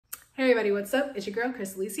Hey everybody, what's up? It's your girl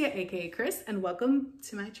Chris Alicia, aka Chris, and welcome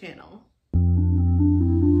to my channel.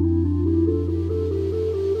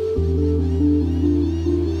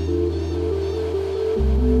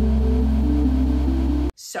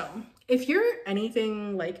 So, if you're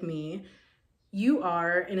anything like me, you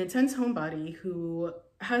are an intense homebody who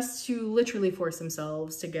has to literally force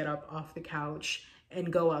themselves to get up off the couch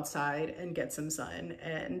and go outside and get some sun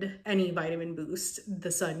and any vitamin boost the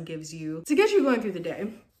sun gives you to get you going through the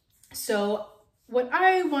day. So what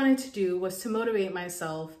I wanted to do was to motivate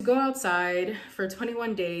myself to go outside for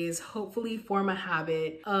 21 days, hopefully form a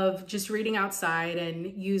habit of just reading outside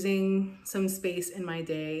and using some space in my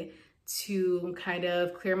day to kind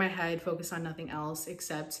of clear my head, focus on nothing else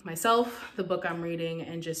except myself, the book I'm reading,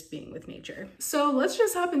 and just being with nature. So let's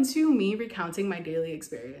just hop into me recounting my daily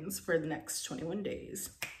experience for the next 21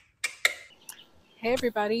 days. Hey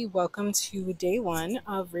everybody, welcome to day one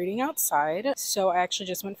of reading outside. So I actually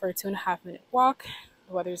just went for a 2.5-minute walk.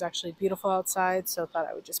 The weather is actually beautiful outside, so I thought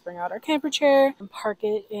I would just bring out our camper chair and park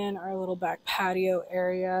it in our little back patio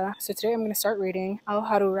area. So today I'm going to start reading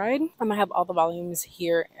Haru Ride. I'm going to have all the volumes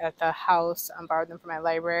here at the house. I borrowed them from my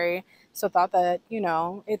library. So thought that, you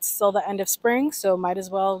know, it's still the end of spring, so might as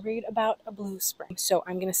well read about a blue spring. So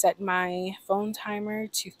I'm going to set my phone timer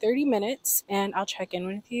to 30 minutes and I'll check in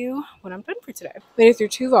with you when I'm done for today. Made it through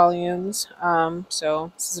 2 volumes.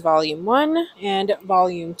 So this is volume 1 and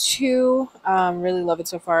volume 2. Really love it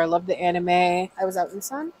so far. I love the anime. I was out in the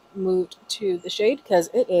sun, moved to the shade because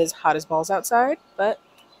it is hot as balls outside, but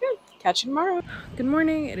yeah, catch you tomorrow. Good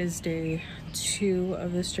morning. It is day 2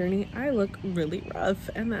 of this journey. I look really rough,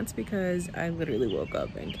 and that's because I literally woke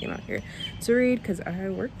up and came out here to read because I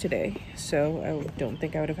worked today, so I don't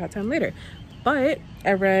think I would have had time later. But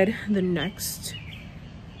I read the next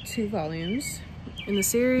 2 volumes in the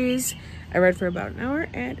series. I read for about an hour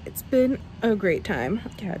and it's been a great time.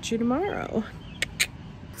 Catch you tomorrow.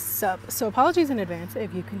 So apologies in advance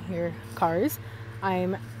if you can hear cars.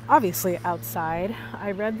 I'm obviously outside.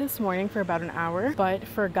 I read this morning for about an hour but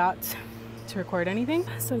forgot to record anything,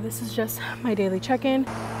 so this is just my daily check-in.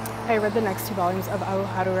 I read the next 2 volumes of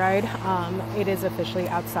Haru Ride. It is officially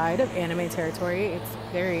outside of anime territory. It's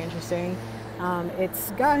very interesting.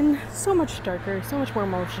 It's gotten so much darker, so much more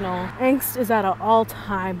emotional. Angst is at an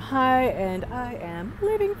all-time high and I am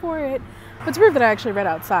living for it. But to prove that I actually read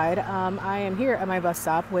outside, I am here at my bus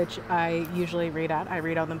stop, which I usually read at. I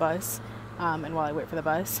read on the bus. And while I wait for the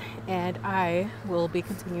bus, and I will be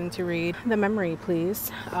continuing to read The Memory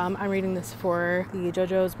Please. I'm reading this for the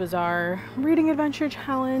JoJo's Bizarre Reading Adventure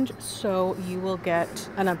Challenge, so you will get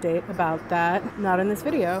an update about that, not in this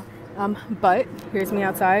video. But here's me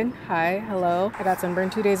outside. Hi, hello. I got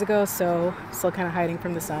sunburned 2 days ago, so still kind of hiding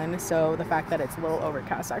from the sun, so the fact that it's a little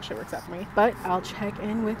overcast actually works out for me. But I'll check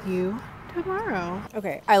in with you tomorrow.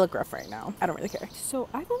 Okay, I look rough right now. I don't really care. So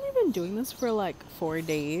I've only been doing this for like 4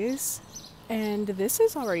 days. And this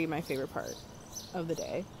is already my favorite part of the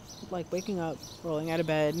day. Like waking up, rolling out of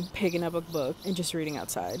bed, picking up a book, and just reading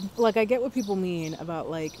outside. Like, I get what people mean about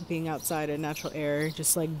like being outside in natural air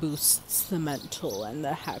just like boosts the mental and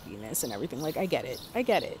the happiness and everything. Like, I get it. I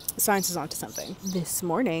get it. Science is onto something. This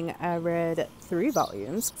morning I read 3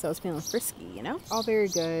 volumes, so I was feeling frisky, you know? All very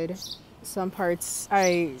good. Some parts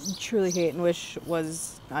I truly hate and wish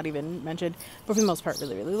was not even mentioned, but for the most part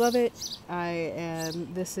really, really love it.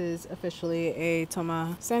 This is officially a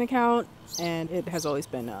Toma stan account, and it has always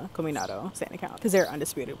been a Kominato stan account because they're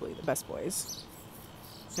undisputably the best boys.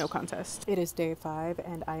 No contest. It is day 5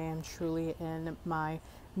 and I am truly in my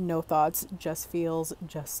no thoughts, just feels,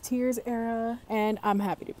 just tears era, and I'm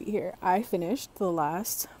happy to be here. I finished the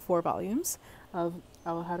last 4 volumes of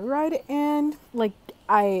Haru Ride, and like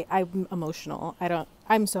I'm emotional.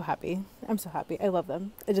 I'm so happy. I'm so happy. I love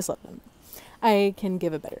them. I just love them. I can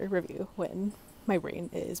give a better review when my brain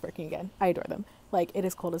is working again. I adore them. Like, it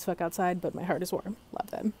is cold as fuck outside, but my heart is warm.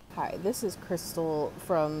 Love them. Hi, this is Crystal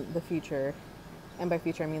from the future. And by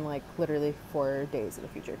future, I mean like literally 4 days in the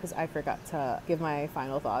future, because I forgot to give my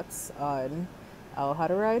final thoughts on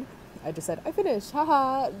Haru Ride. I just said, I finished,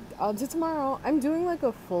 haha, on to tomorrow. I'm doing like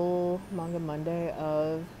a full manga Monday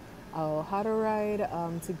of Haru Ride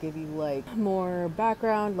to give you like more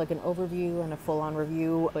background, like an overview and a full-on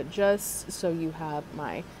review, but just so you have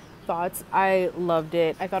my thoughts. I loved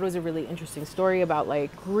it. I thought it was a really interesting story about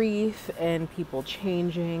like grief and people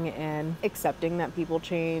changing and accepting that people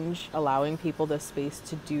change, allowing people the space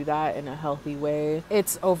to do that in a healthy way.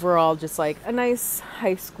 It's overall just like a nice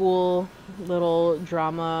high school little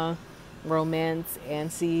drama romance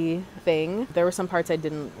antsy thing. There were some parts I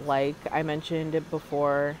didn't like. I mentioned it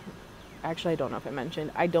before. Actually, I don't know if I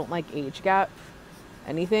mentioned. I don't like age gap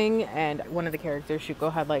anything. And one of the characters,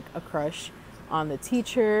 Shuko, had like a crush on the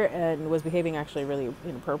teacher and was behaving actually really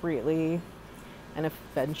inappropriately, and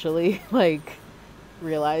eventually like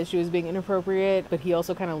realized she was being inappropriate, but he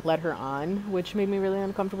also kind of led her on, which made me really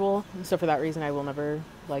uncomfortable. So for that reason, I will never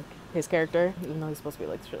like his character, even though he's supposed to be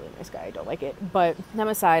like this really nice guy. I don't like it. But that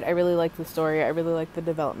aside, I really like the story. I really like the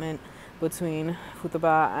development between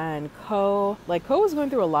Futaba and Ko. Like, Ko was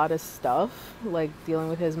going through a lot of stuff, like dealing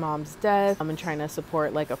with his mom's death, and trying to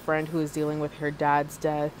support like a friend who was dealing with her dad's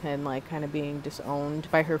death and like kind of being disowned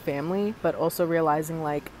by her family, but also realizing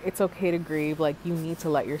like it's okay to grieve, like you need to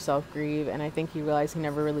let yourself grieve. And I think he realized he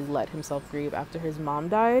never really let himself grieve after his mom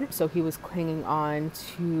died, so he was clinging on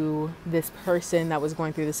to this person that was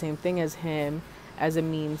going through the same thing as him as a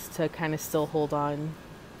means to kind of still hold on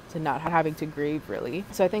to not having to grieve, really.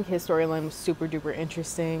 So I think his storyline was super duper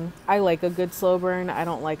interesting. I like a good slow burn. I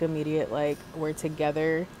don't like immediate like we're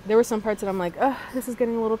together. There were some parts that I'm like, ugh, this is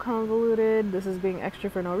getting a little convoluted. This is being extra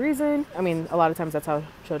for no reason. I mean, a lot of times that's how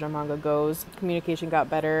shoujo manga goes. Communication got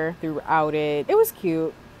better throughout it. It was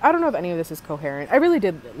cute. I don't know if any of this is coherent. I really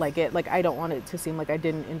did like it. Like, I don't want it to seem like I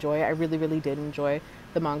didn't enjoy it. I really, really did enjoy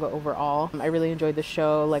the manga overall. I really enjoyed the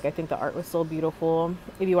show. Like, I think the art was still beautiful.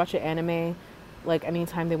 If you watch an anime, like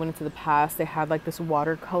anytime they went into the past, they had like this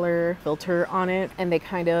watercolor filter on it, and they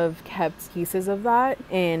kind of kept pieces of that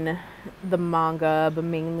in the manga, but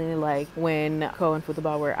mainly like when Ko and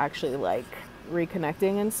Futaba were actually like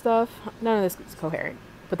reconnecting and stuff. None of this is coherent,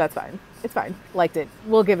 but that's fine. It's fine. Liked it.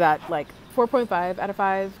 We'll give that like 4.5 out of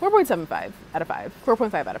 5, 4.75 out of 5,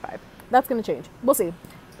 4.5 out of 5. That's gonna change. We'll see.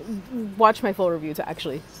 Watch my full review to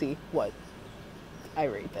actually see what I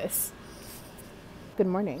rate this. Good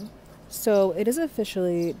morning. So it is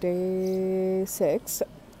officially day 6,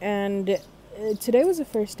 and today was the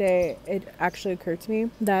first day it actually occurred to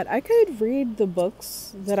me that I could read the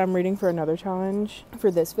books that I'm reading for another challenge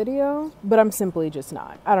for this video, but I'm simply just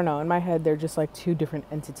not. I don't know, in my head they're just like two different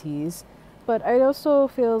entities, but it also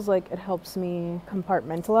feels like it helps me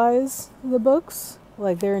compartmentalize the books.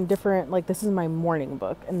 Like, they're in different, like, this is my morning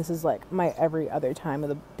book, and this is like my every other time of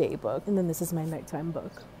the day book, and then this is my nighttime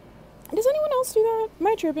book. Does anyone else do that? Am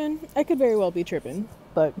I tripping? I could very well be tripping,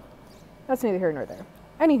 but that's neither here nor there.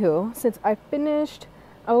 Anywho, since I finished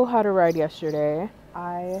Haru Ride yesterday,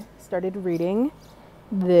 I started reading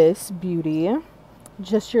this beauty,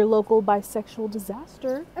 Just Your Local Bisexual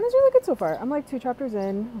Disaster, and it's really good so far. I'm like 2 chapters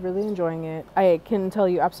in, really enjoying it. I can tell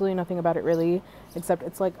you absolutely nothing about it really, except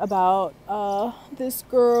it's like about this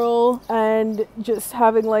girl and just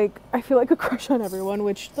having like, I feel like a crush on everyone,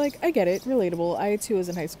 which like, I get it, relatable. I too was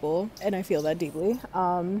in high school and I feel that deeply.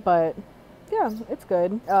 But yeah, it's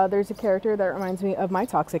good. There's a character that reminds me of my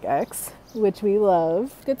toxic ex, which we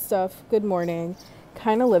love. Good stuff. Good morning.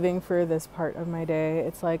 Kind of living for this part of my day.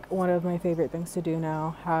 It's like one of my favorite things to do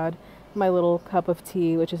now. Had my little cup of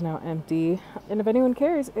tea, which is now empty, and if anyone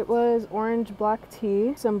cares, it was orange black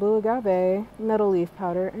tea, some blue agave, nettle leaf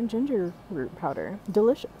powder, and ginger root powder.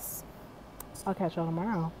 Delicious. I'll catch y'all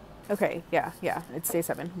tomorrow. Okay, yeah, it's day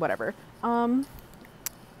 7, whatever.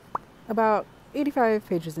 About 85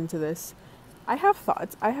 pages into this, I have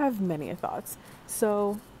thoughts. I have many thoughts.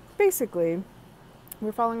 So basically,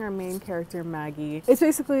 we're following our main character, Maggie. It's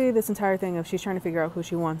basically this entire thing of she's trying to figure out who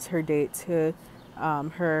she wants her date to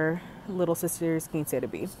her little sister's quince to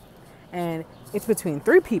be. And it's between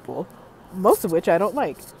 3 people, most of which I don't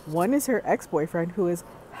like. One is her ex-boyfriend, who is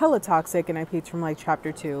hella toxic, and I peeped from like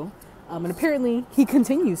chapter 2. And apparently he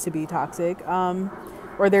continues to be toxic.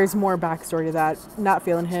 Or there's more backstory to that. Not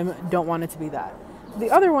feeling him, don't want it to be that. The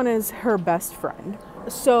other one is her best friend.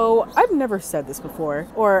 So I've never said this before,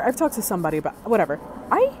 or I've talked to somebody about whatever.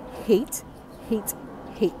 I hate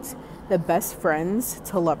the best friends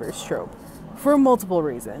to lovers trope for multiple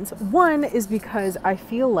reasons. One is because I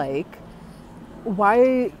feel like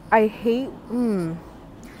why I hate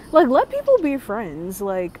like, let people be friends.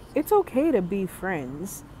 Like, it's okay to be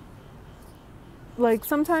friends. Like,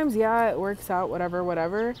 sometimes, yeah, it works out,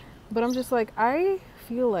 whatever, but I'm just like, I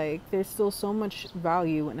feel like there's still so much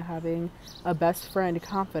value in having a best friend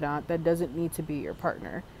confidant that doesn't need to be your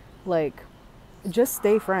partner. Like, just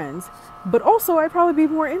stay friends. But also, I'd probably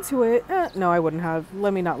be more into it. No, I wouldn't have.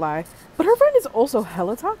 Let me not lie. But her friend is also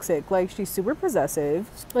hella toxic. Like, she's super possessive.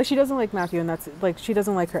 Like, she doesn't like Matthew, and that's, like, she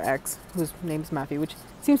doesn't like her ex, whose name's Matthew, which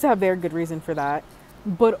seems to have very good reason for that.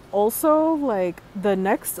 But also, like, the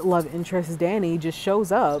next love interest, Danny, just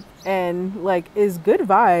shows up and, like, is good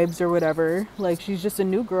vibes or whatever. Like, she's just a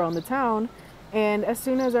new girl in the town. And as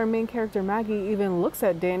soon as our main character, Maggie, even looks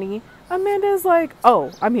at Danny, Amanda's like,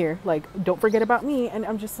 oh, I'm here. Like, don't forget about me. And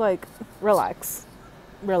I'm just like, relax.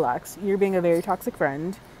 You're being a very toxic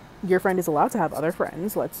friend. Your friend is allowed to have other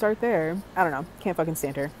friends. Let's start there. I don't know. Can't fucking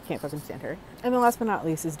stand her. Can't fucking stand her. And then last but not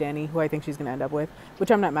least is Danny, who I think she's going to end up with,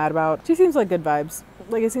 which I'm not mad about. She seems like good vibes.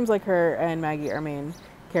 Like, it seems like her and Maggie, our main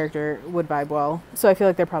character, would vibe well. So I feel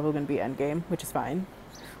like they're probably going to be endgame, which is fine.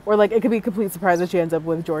 Or, like, it could be a complete surprise that she ends up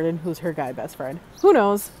with Jordan, who's her guy best friend. Who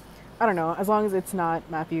knows? I don't know. As long as it's not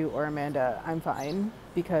Matthew or Amanda, I'm fine.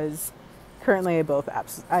 Because currently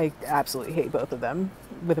I absolutely hate both of them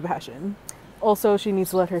with a passion. Also, she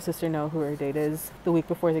needs to let her sister know who her date is the week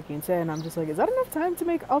before the quince, and I'm just like, is that enough time to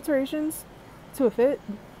make alterations to a fit?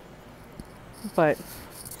 But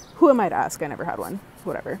who am I to ask? I never had one.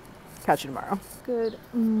 Whatever. Catch you tomorrow. Good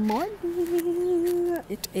morning.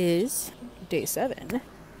 It is day 7.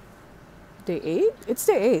 Day 8? It's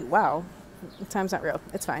day 8. Wow. Time's not real.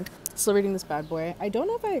 It's fine. Still reading this bad boy. I don't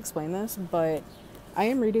know if I explained this, but I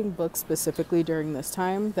am reading books specifically during this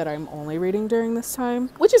time that I'm only reading during this time,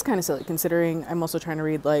 which is kind of silly considering I'm also trying to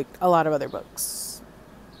read like a lot of other books.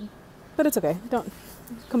 But it's okay. Don't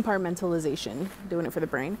compartmentalization, doing it for the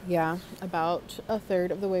brain. Yeah, about a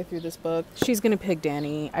third of the way through this book. She's going to pick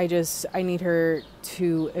Danny. I need her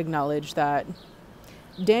to acknowledge that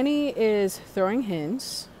Danny is throwing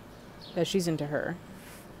hints that she's into her.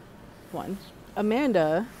 1.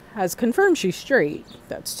 Amanda has confirmed she's straight.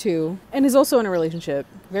 That's 2. And is also in a relationship.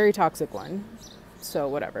 Very toxic one. So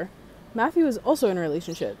whatever. Matthew is also in a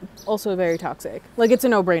relationship. Also very toxic. Like, it's a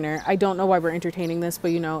no-brainer. I don't know why we're entertaining this,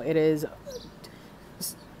 but you know, it is a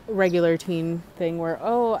regular teen thing where,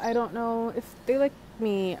 oh, I don't know if they like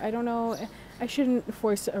me. I don't know. I shouldn't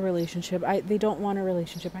force a relationship. They don't want a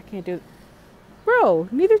relationship. I can't do it. Bro,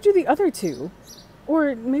 neither do the other two.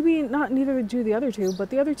 Or maybe not neither do the other two,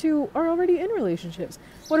 but the other two are already in relationships.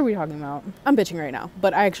 What are we talking about? I'm bitching right now,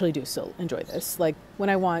 but I actually do still enjoy this. Like, when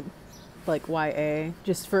I want, like, YA,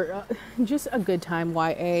 just for, just a good time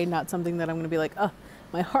YA, not something that I'm going to be like, oh,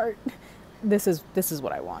 my heart. This is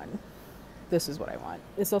what I want. This is what I want.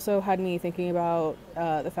 This also had me thinking about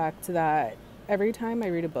the fact that every time I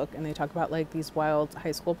read a book and they talk about, like, these wild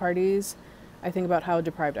high school parties, I think about how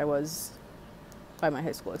deprived I was by my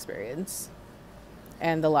high school experience.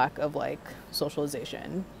 And the lack of, like,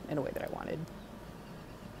 socialization in a way that I wanted.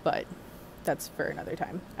 But that's for another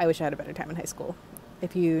time. I wish I had a better time in high school.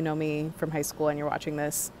 If you know me from high school and you're watching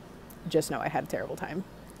this, just know I had a terrible time.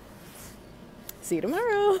 See you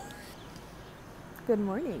tomorrow. Good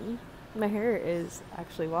morning. My hair is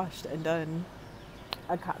actually washed and done.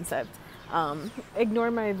 A concept. Ignore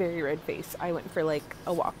my very red face. I went for, like,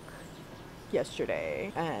 a walk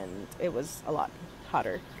yesterday and it was a lot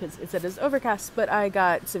hotter because it said it's overcast, but I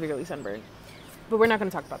got severely sunburned. But we're not going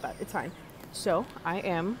to talk about that. It's fine. So I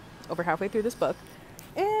am over halfway through this book,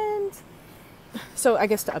 and so I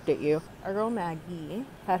guess to update you, our girl Maggie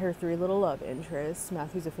had her 3 little love interests.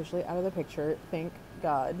 Matthew's officially out of the picture, thank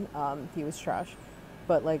God. He was trash,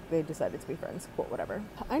 but like they decided to be friends. Cool, whatever.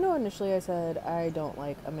 I know initially I said I don't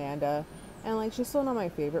like Amanda, and like she's still not my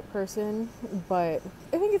favorite person, but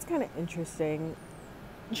I think it's kind of interesting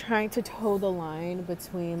trying to toe the line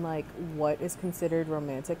between like what is considered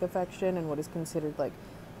romantic affection and what is considered like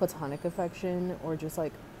platonic affection, or just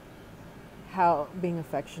like how being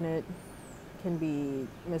affectionate can be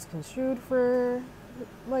misconstrued for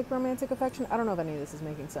like romantic affection. I don't know if any of this is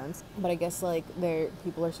making sense, but I guess like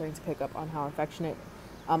people are starting to pick up on how affectionate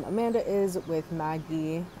Amanda is with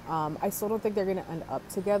Maggie. I still don't think they're gonna end up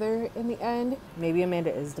together in the end. Maybe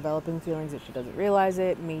Amanda is developing feelings that she doesn't realize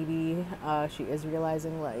it. Maybe she is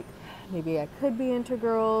realizing like maybe I could be into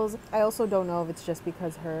girls. I also don't know if it's just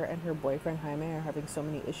because her and her boyfriend Jaime are having so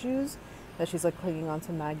many issues that she's like clinging on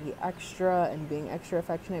to Maggie extra and being extra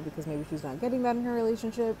affectionate because maybe she's not getting that in her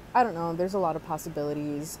relationship. I don't know. There's a lot of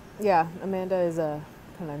possibilities. Yeah, Amanda is a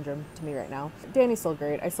conundrum to me right now. Danny's still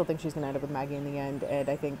great. I still think she's gonna end up with Maggie in the end, and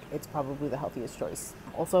I think it's probably the healthiest choice.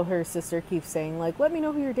 Also, her sister keeps saying like, let me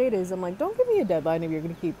know who your date is. I'm like, don't give me a deadline if you're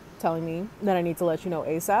gonna keep telling me that I need to let you know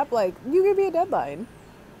ASAP. Like, you give me a deadline.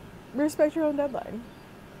 Respect your own deadline.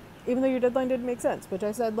 Even though your deadline didn't make sense, which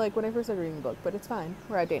I said like when I first started reading the book, but it's fine.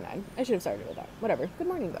 We're at day 9. I should have started with that. Whatever. Good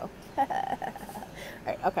morning though.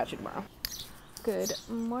 Alright, I'll catch you tomorrow. Good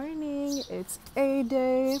morning. It's a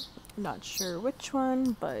day. Not sure which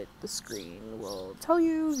one, but the screen will tell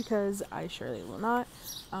you because I surely will not.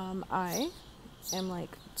 I am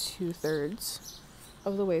like 2/3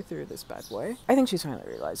 of the way through this bad boy. I think she's finally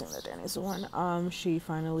realizing that Danny's the one. She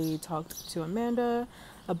finally talked to Amanda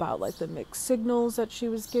about like the mixed signals that she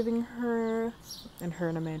was giving her, and her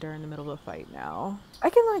and Amanda are in the middle of a fight now. I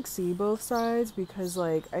can like see both sides because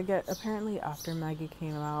like apparently after Maggie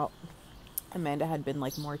came out, Amanda had been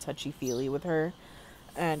like more touchy-feely with her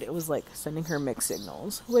and it was like sending her mixed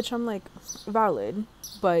signals, which I'm like, valid,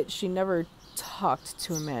 but she never talked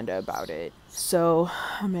to Amanda about it. So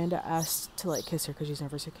Amanda asked to like kiss her because she's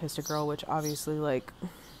never kissed a girl, which obviously like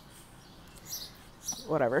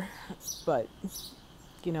whatever. But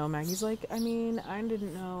you know, Maggie's like, I mean, I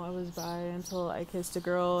didn't know I was bi until I kissed a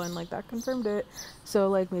girl, and like that confirmed it. So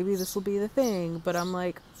like maybe this will be the thing. But I'm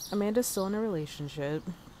like, Amanda's still in a relationship.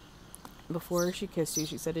 Before she kissed you,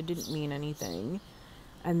 she said it didn't mean anything.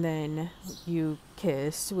 And then you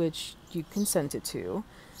kissed, which you consented to.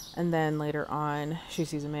 And then later on, she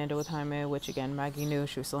sees Amanda with Jaime, which again, Maggie knew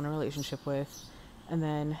she was still in a relationship with. And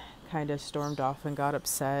then kind of stormed off and got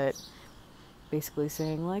upset, basically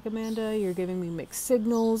saying, like, Amanda, you're giving me mixed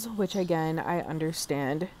signals, which again, I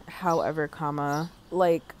understand. However,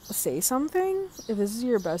 like, say something. If this is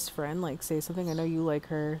your best friend, like, say something. I know you like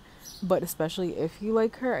her, but especially if you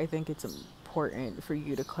like her, I think it's important for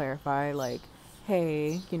you to clarify, like,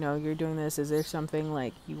 hey, you know, you're doing this. Is there something,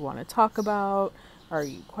 like, you want to talk about? Are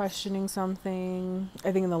you questioning something?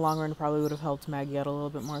 I think in the long run, it probably would have helped Maggie out a little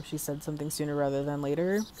bit more if she said something sooner rather than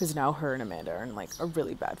later, because now her and Amanda are in, like, a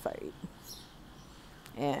really bad fight.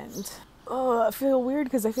 And I feel weird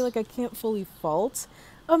because I feel like I can't fully fault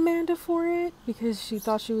Amanda for it, because she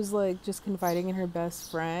thought she was like just confiding in her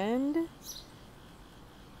best friend,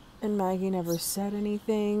 and Maggie never said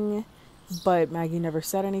anything. But Maggie never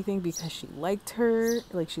said anything because she liked her,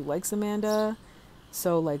 like she likes Amanda.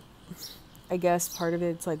 So like, I guess part of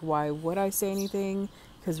it's like, why would I say anything?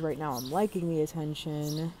 Because right now I'm liking the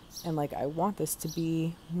attention, and like I want this to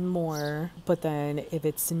be more. But then if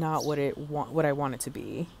it's not what I want it to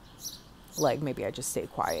be, like maybe I just stay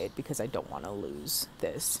quiet because I don't want to lose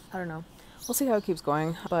this. I don't know. We'll see how it keeps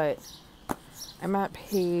going. But I'm at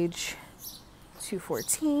page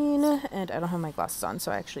 214, and I don't have my glasses on,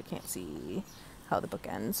 so I actually can't see how the book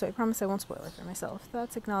ends. So I promise I won't spoil it for myself.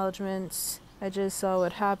 That's acknowledgements. I just saw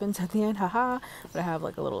what happens at the end, haha. But I have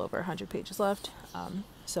like a little over 100 pages left.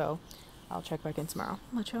 So I'll check back in tomorrow.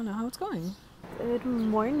 Let y'all know how it's going. Good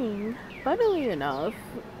morning. Funnily enough,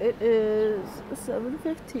 it is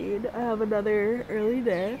 7:15. I have another early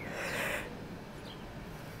day.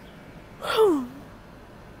 I'm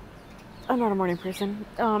not a morning person.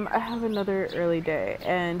 I have another early day,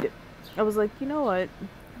 and I was like, you know what?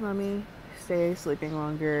 Let me stay sleeping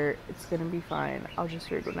longer. It's gonna be fine. I'll just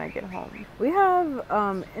read when I get home. We have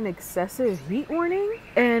an excessive heat warning,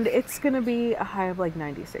 and it's gonna be a high of like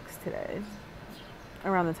 96 today,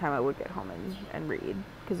 around the time I would get home and read,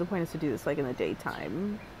 because the point is to do this like in the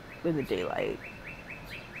daytime, in the daylight,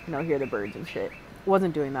 you know, hear the birds and shit.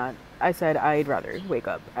 Wasn't doing that. I said I'd rather wake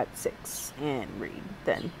up at 6 and read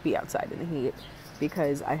than be outside in the heat,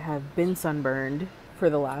 because I have been sunburned for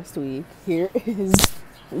the last week. Here is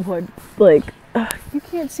what, like, you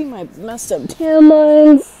can't see my messed up tan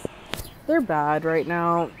lines. They're bad right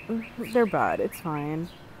now. They're bad. It's fine.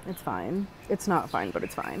 It's fine. It's not fine, but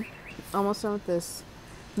it's fine. Almost done with this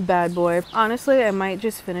bad boy. Honestly, I might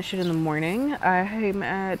just finish it in the morning. I'm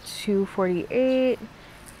at 248.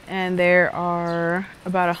 And there are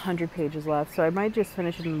about 100 pages left, so I might just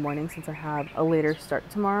finish it in the morning since I have a later start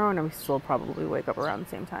tomorrow, and I still probably wake up around the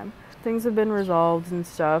same time. Things have been resolved and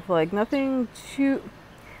stuff, like nothing too,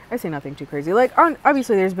 I say nothing too crazy. Like,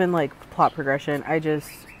 obviously there's been like plot progression. I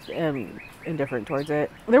just am indifferent towards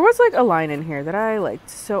it. There was like a line in here that I liked,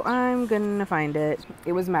 so I'm gonna find it.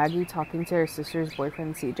 It was Maggie talking to her sister's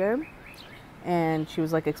boyfriend CJ, and she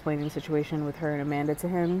was like explaining the situation with her and Amanda to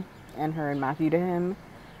him, and her and Matthew to him,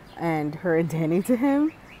 and her and Danny to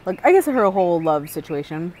him, like I guess her whole love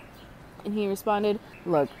situation. And he responded,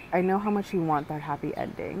 look, I know how much you want that happy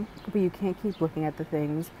ending, but you can't keep looking at the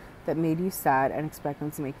things that made you sad and expect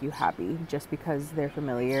them to make you happy just because they're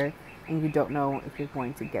familiar, and you don't know if you're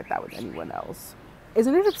going to get that with anyone else.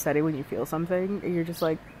 Isn't it upsetting when you feel something and you're just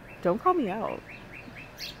like, don't call me out,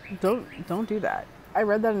 don't do that? I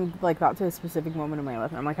read that and like thought to a specific moment in my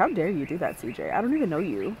life, and I'm like, how dare you do that, CJ? I don't even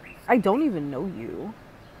know you.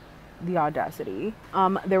 The audacity.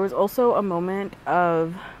 There was also a moment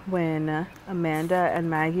of when Amanda and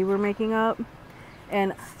Maggie were making up,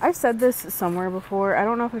 and I've said this somewhere before. I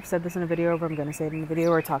don't know if I've said this in a video, or if I'm going to say it in a video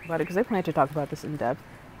or talk about it, because I plan to talk about this in depth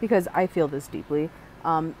because I feel this deeply.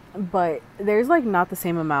 But there's like not the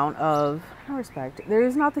same amount of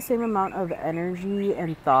there's not the same amount of energy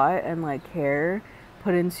and thought and like care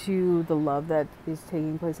put into the love that is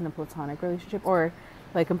taking place in a platonic relationship, or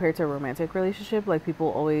like compared to a romantic relationship. Like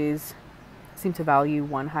people always seem to value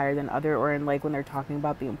one higher than other, or in like when they're talking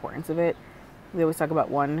about the importance of it, they always talk about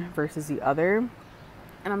one versus the other.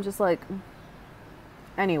 And I'm just like,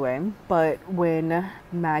 anyway. But when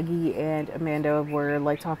Maggie and Amanda were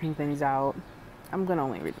like talking things out, I'm going to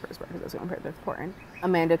only read the first part because that's the only part that's important.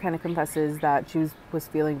 Amanda kind of confesses that she was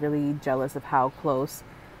feeling really jealous of how close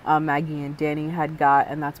Maggie and Danny had got,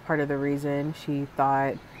 and that's part of the reason she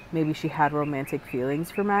thought maybe she had romantic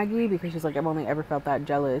feelings for Maggie, because she's like, I've only ever felt that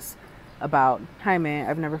jealous about Jaime.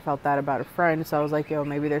 I've never felt that about a friend. So I was like, yo,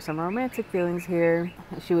 maybe there's some romantic feelings here.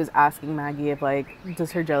 She was asking Maggie if, like,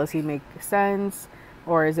 does her jealousy make sense?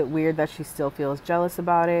 Or is it weird that she still feels jealous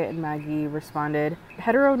about it? And Maggie responded,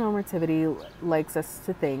 heteronormativity likes us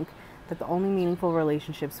to think that the only meaningful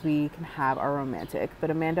relationships we can have are romantic.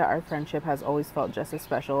 But Amanda, our friendship has always felt just as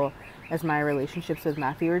special as my relationships with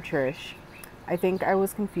Matthew or Trish. I think I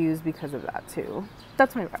was confused because of that too.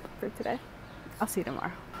 That's my wrap for today. I'll see you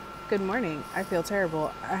tomorrow. Good morning. I feel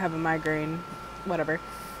terrible. I have a migraine. Whatever.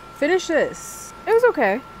 Finish this. It was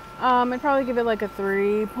okay. I'd probably give it like a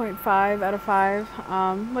 3.5 out of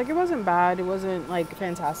 5. Like, it wasn't bad. It wasn't like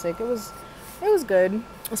fantastic. It was good,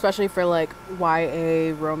 especially for like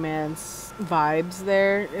YA romance vibes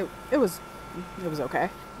there. It was okay.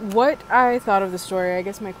 What I thought of the story, I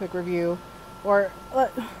guess my quick review, or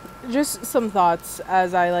just some thoughts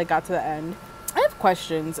as I like got to the end. I have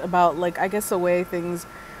questions about, like, I guess the way things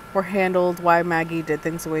were handled, why Maggie did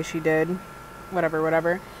things the way she did,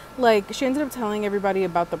 whatever. Like, she ended up telling everybody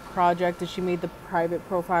about the project, and she made the private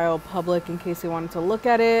profile public in case they wanted to look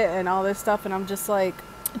at it and all this stuff. And I'm just like,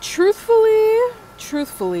 truthfully,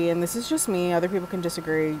 and this is just me, other people can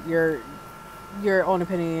disagree. Your own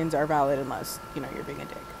opinions are valid unless, you know, you're being a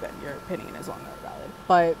dick. Then your opinion is longer valid.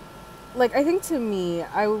 But, like, I think to me,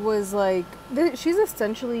 I was like, she's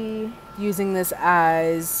essentially using this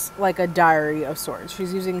as like a diary of sorts.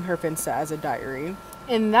 She's using her Finsta as a diary.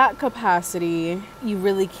 In that capacity, you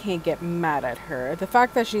really can't get mad at her. The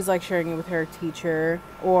fact that she's like sharing it with her teacher,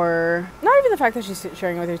 or not even the fact that she's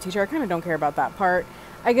sharing it with her teacher, I kind of don't care about that part.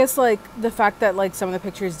 I guess like the fact that like some of the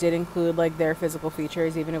pictures did include like their physical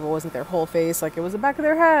features, even if it wasn't their whole face, like it was the back of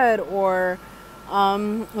their head or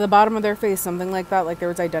the bottom of their face, something like that. Like there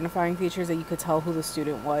was identifying features that you could tell who the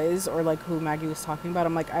student was or like who Maggie was talking about.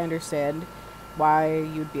 I'm like, I understand why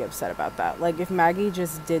you'd be upset about that. Like, if Maggie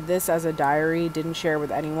just did this as a diary, didn't share with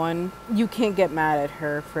anyone, you can't get mad at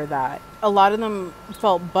her for that. A lot of them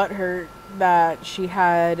felt butthurt that she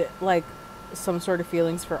had like some sort of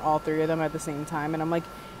feelings for all three of them at the same time, and I'm like,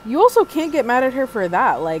 you also can't get mad at her for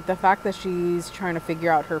that. Like, the fact that she's trying to figure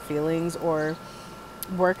out her feelings or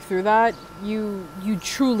work through that, you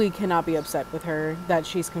truly cannot be upset with her that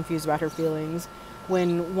she's confused about her feelings.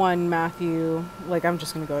 When one, Matthew, like, I'm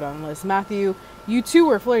just gonna go down the list. Matthew, you too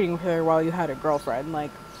were flirting with her while you had a girlfriend.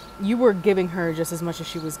 Like, you were giving her just as much as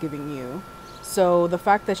she was giving you. So the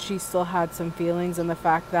fact that she still had some feelings, and the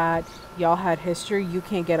fact that y'all had history, you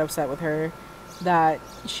can't get upset with her that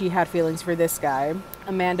she had feelings for this guy.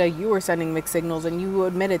 Amanda, you were sending mixed signals, and you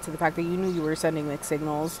admitted to the fact that you knew you were sending mixed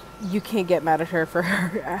signals. You can't get mad at her for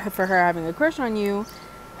her having a crush on you.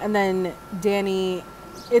 And then Danny,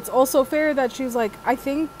 it's also fair that she's like, I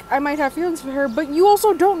think I might have feelings for her, but you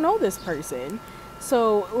also don't know this person.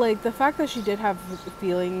 So, like, the fact that she did have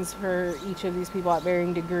feelings for each of these people at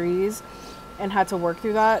varying degrees and had to work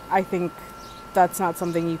through that, I think that's not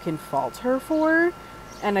something you can fault her for.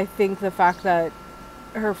 And I think the fact that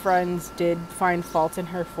her friends did find fault in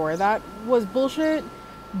her for that was bullshit.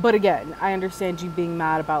 But again, I understand you being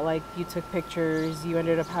mad about, like, you took pictures, you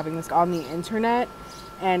ended up having this on the internet,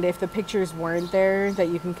 and if the pictures weren't there that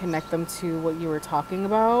you can connect them to what you were talking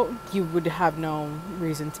about, you would have no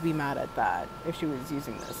reason to be mad at that if she was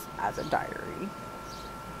using this as a diary.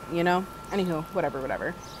 You know? Anywho,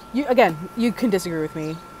 whatever. You can disagree with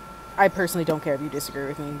me. I personally don't care if you disagree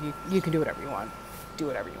with me. You can do whatever you want. Do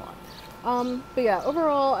whatever you want. But yeah,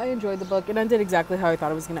 overall, I enjoyed the book. It ended exactly how I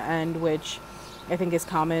thought it was going to end, which I think is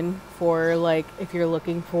common for, like, if you're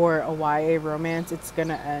looking for a YA romance, it's going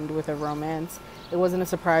to end with a romance. It wasn't a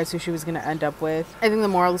surprise who she was going to end up with. I think the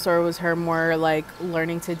moral of the story was her more like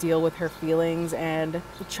learning to deal with her feelings and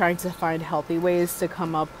trying to find healthy ways to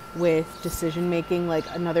come up with decision making. Like,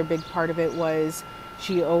 another big part of it was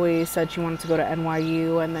she always said she wanted to go to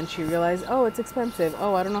NYU, and then she realized, oh, it's expensive.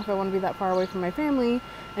 Oh, I don't know if I want to be that far away from my family,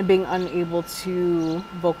 and being unable to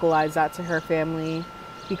vocalize that to her family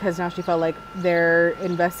because now she felt like they're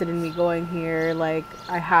invested in me going here. Like,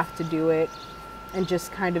 I have to do it. And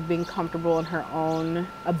just kind of being comfortable in her own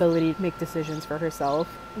ability to make decisions for herself.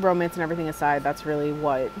 Romance and everything aside, that's really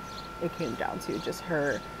what it came down to. Just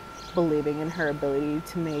her believing in her ability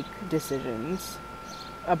to make decisions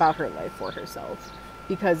about her life for herself.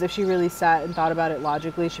 Because if she really sat and thought about it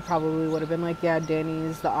logically, she probably would have been like, yeah,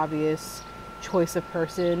 Danny's the obvious choice of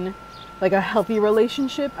person. Like, a healthy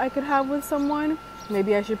relationship I could have with someone.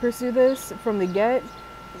 Maybe I should pursue this from the get.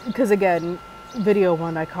 Because again, video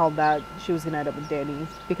one, I called that she was gonna end up with Danny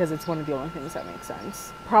because it's one of the only things that makes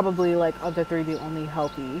sense. Probably like of the three, the only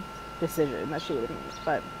healthy decision that she would have made.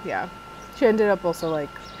 But yeah, she ended up also like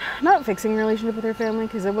not fixing a relationship with her family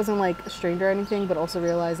because it wasn't like strained or anything, but also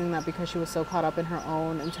realizing that because she was so caught up in her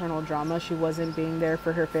own internal drama, she wasn't being there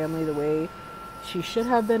for her family the way she should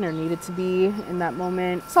have been or needed to be in that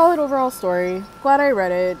moment. Solid overall story. Glad I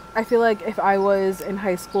read it. I feel like if I was in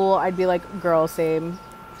high school, I'd be like, girl, same.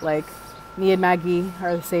 Like, me and Maggie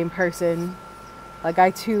are the same person. Like, I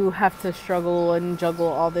too have to struggle and juggle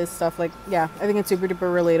all this stuff. Like, yeah, I think it's super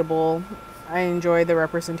duper relatable. I enjoy the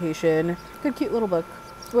representation. Good, cute little book.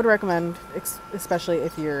 Would recommend, especially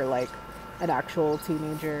if you're like an actual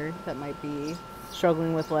teenager that might be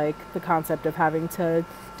struggling with like the concept of having to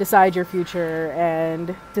decide your future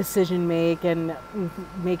and decision make and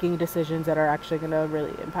making decisions that are actually going to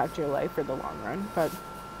really impact your life for the long run. But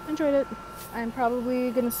enjoyed it. I'm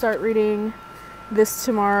probably going to start reading this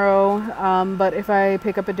tomorrow, but if I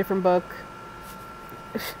pick up a different book,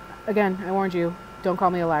 again, I warned you, don't call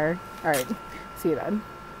me a liar. All right, see you then.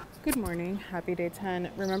 Good morning, happy day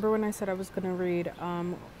 10. Remember when I said I was going to read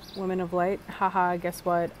Women of Light? Haha, guess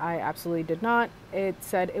what? I absolutely did not. It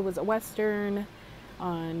said it was a Western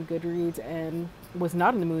on Goodreads and was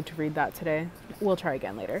not in the mood to read that today. We'll try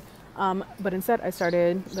again later. But instead I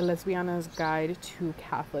started the Lesbiana's Guide to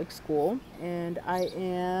Catholic School, and I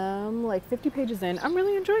am like 50 pages in. I'm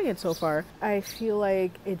really enjoying it so far. I feel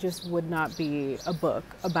like it just would not be a book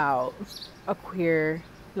about a queer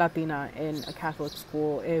Latina in a Catholic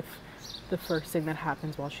school if the first thing that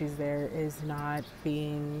happens while she's there is not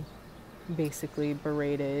being basically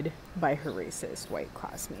berated by her racist white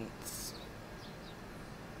classmates,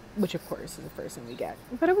 which of course is the first thing we get.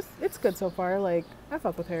 But it's good so far. Like, I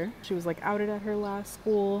fuck with her. She was like outed at her last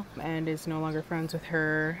school and is no longer friends with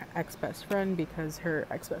her ex-best friend because her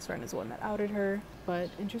ex-best friend is the one that outed her. But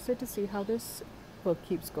interested to see how this book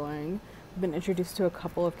keeps going. Been introduced to a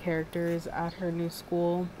couple of characters at her new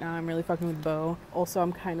school. Now I'm really fucking with Beau. Also,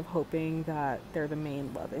 I'm kind of hoping that they're the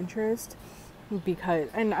main love interest because,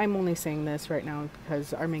 and I'm only saying this right now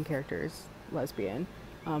because our main character is lesbian,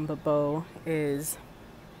 but Beau is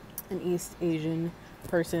an East Asian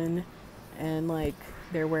person, and like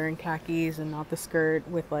they're wearing khakis and not the skirt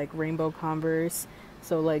with like rainbow Converse.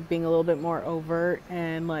 So like being a little bit more overt,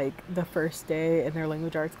 and like the first day in their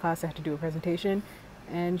language arts class I had to do a presentation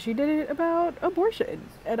and she did it about abortion,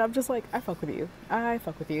 and I'm just like, I fuck with you.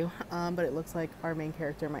 But it looks like our main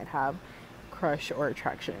character might have crush or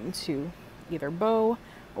attraction to either Beau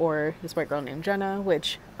or this white girl named Jenna,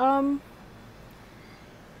 which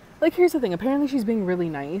like, here's the thing, apparently she's being really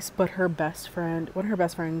nice, but her best friend, one of her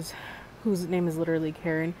best friends, whose name is literally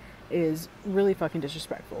Karen, is really fucking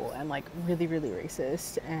disrespectful and like really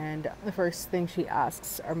racist. And the first thing she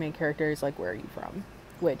asks our main character is like, where are you from?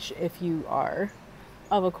 Which, if you are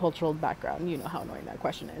of a cultural background, you know how annoying that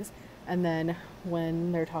question is. And then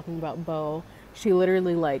when they're talking about Beau, she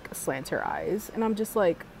literally like slants her eyes, and I'm just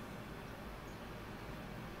like,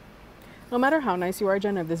 no matter how nice you are,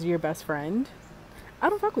 Jenna, if this is your best friend, I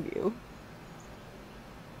don't fuck with you.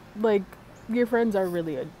 Like, your friends are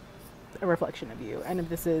really a reflection of you, and if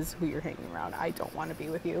this is who you're hanging around, I don't want to be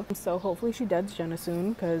with you. So hopefully she deads Jenna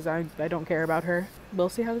soon, because I don't care about her. We'll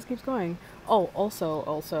see how this keeps going. Oh,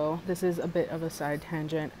 also, this is a bit of a side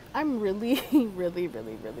tangent. I'm really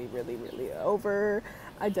over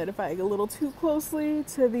identifying a little too closely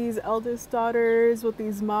to these eldest daughters with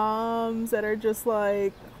these moms that are just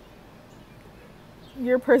like,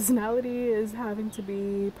 your personality is having to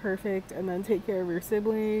be perfect and then take care of your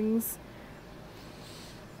siblings.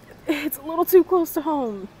 It's a little too close to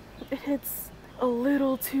home.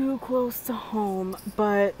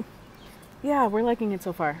 But yeah, we're liking it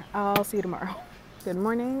so far. I'll see you tomorrow. Good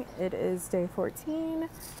morning. It is day 14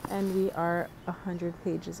 and we are 100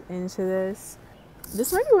 pages into this.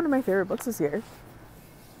 This might be one of my favorite books this year.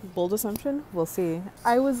 Bold assumption? We'll see.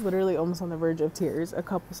 I was literally almost on the verge of tears a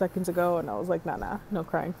couple seconds ago, and I was like, nah, no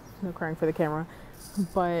crying for the camera.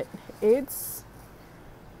 But it's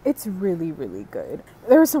really good.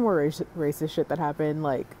 There was some more racist shit that happened.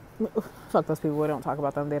 Like, fuck those people. We don't talk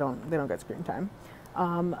about them. They don't get screen time.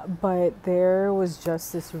 But there was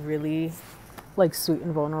just this really like sweet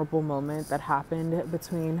and vulnerable moment that happened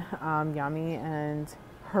between Yami and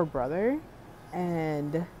her brother,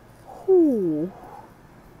 and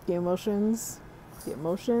the emotions.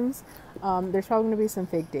 There's probably going to be some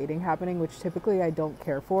fake dating happening, which typically I don't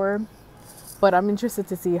care for, but I'm interested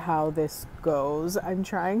to see how this goes. I'm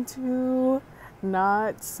trying to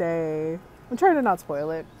not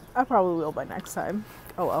spoil it. I probably will by next time.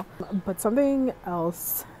 Oh well. But something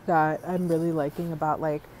else that I'm really liking about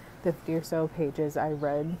like the 50 or so pages I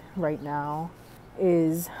read right now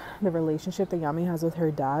is the relationship that Yami has with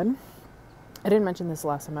her dad. I didn't mention this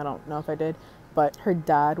last time, I don't know if I did, but her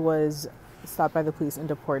dad was stopped by the police and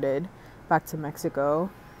deported back to Mexico.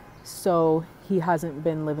 So he hasn't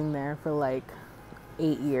been living there for like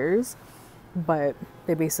 8 years, but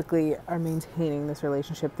they basically are maintaining this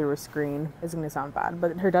relationship through a screen. It's gonna sound bad,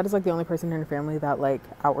 but her dad is like the only person in her family that like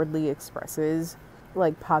outwardly expresses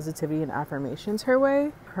like positivity and affirmations her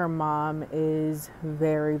way. Her mom is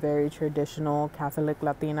very, very traditional Catholic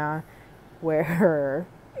Latina, where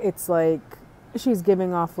it's like she's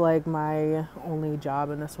giving off like, my only job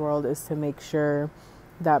in this world is to make sure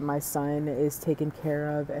that my son is taken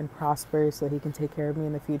care of and prospers so he can take care of me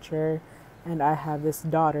in the future. And I have this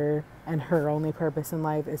daughter, and her only purpose in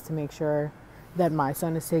life is to make sure that my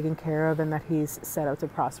son is taken care of and that he's set up to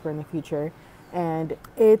prosper in the future. And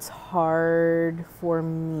it's hard for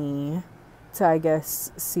me to, I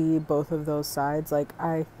guess, see both of those sides. Like,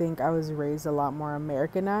 I think I was raised a lot more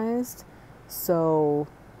Americanized, so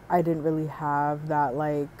I didn't really have that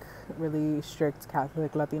like really strict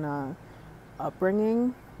Catholic Latina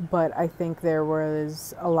upbringing, but I think there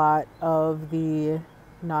was a lot of the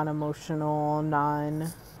non-emotional,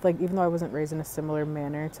 like, even though I wasn't raised in a similar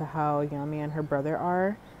manner to how Yami and her brother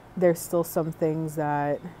are, there's still some things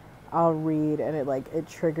that I'll read and it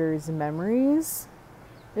triggers memories,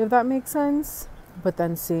 if that makes sense. But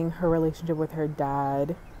then seeing her relationship with her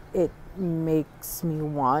dad, it makes me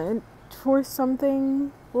want for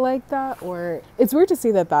something like that. Or it's weird to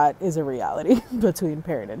see that that is a reality between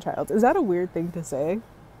parent and child. Is that a weird thing to say?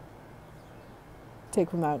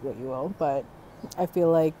 Take from that what you will, but I feel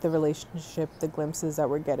like the relationship, the glimpses that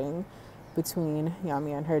we're getting between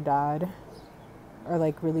Yami and her dad are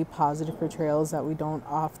like really positive portrayals that we don't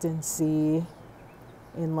often see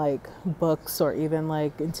in like books or even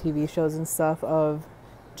like in TV shows and stuff, of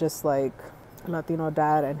just like a Latino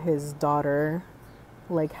dad and his daughter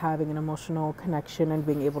like having an emotional connection and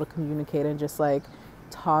being able to communicate and just like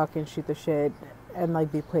talk and shoot the shit and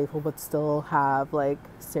like be playful but still have like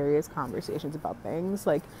serious conversations about things.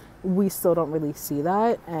 Like, we still don't really see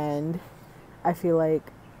that, and I feel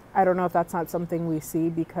like, I don't know if that's not something we see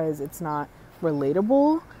because it's not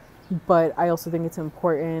relatable, but I also think it's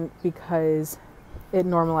important because it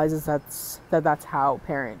normalizes that's how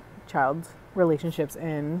parent-child relationships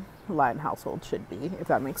in Latin households should be, if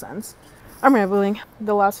that makes sense. I'm rambling.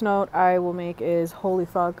 The last note I will make is, holy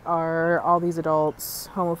fuck, are all these adults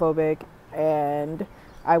homophobic, and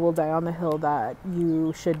I will die on the hill that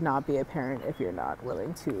you should not be a parent if you're not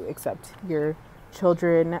willing to accept your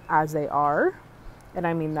children as they are. And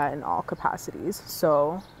I mean that in all capacities.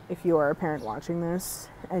 So if you are a parent watching this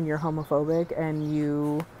and you're homophobic and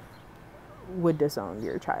you would disown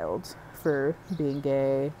your child for being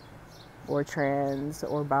gay or trans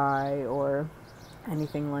or bi or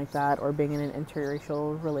anything like that, or being in an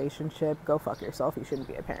interracial relationship, go fuck yourself. You shouldn't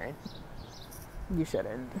be a parent. You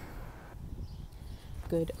shouldn't.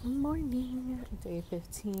 Good morning, day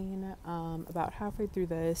 15. About halfway through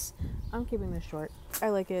this. I'm keeping this short. I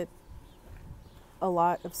like it. A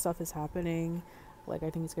lot of stuff is happening. Like, I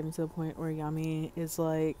think it's getting to the point where Yami is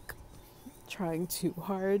like trying too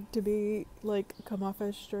hard to be like, come off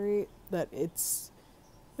as straight, that it's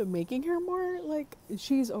making her more like,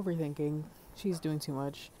 she's overthinking. She's doing too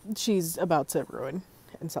much. She's about to ruin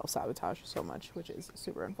and self-sabotage so much, which is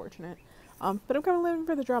super unfortunate. But I'm kind of living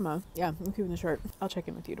for the drama. Yeah, I'm keeping it short. I'll check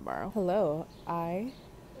in with you tomorrow. Hello, I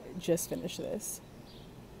just finished this.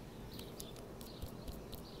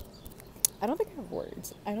 I don't think I have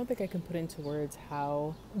words. I don't think I can put into words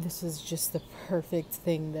how this is just the perfect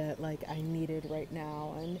thing that like I needed right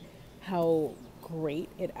now, and how great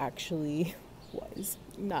it actually was.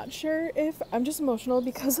 Not sure if I'm just emotional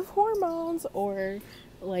because of hormones or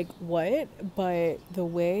like what, but the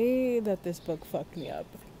way that this book fucked me up,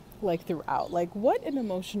 like throughout, like what an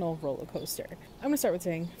emotional roller coaster. I'm gonna start with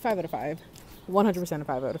saying 5 out of 5, 100% a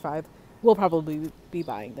 5 out of 5. We'll probably be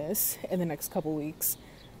buying this in the next couple weeks,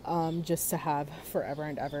 just to have forever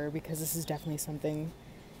and ever, because this is definitely something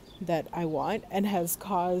that I want and has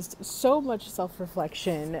caused so much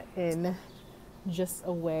self-reflection in just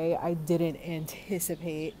a way I didn't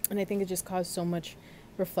anticipate. And I think it just caused so much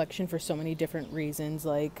reflection for so many different reasons.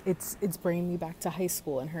 Like, it's bringing me back to high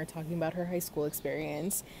school and her talking about her high school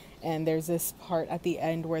experience. And there's this part at the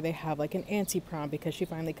end where they have like an anti-prom because she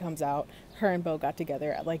finally comes out. Her and Bo got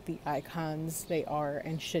together at like the icons they are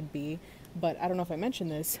and should be. But I don't know if I mentioned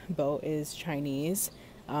this, Bo is Chinese,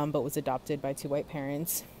 but was adopted by 2 white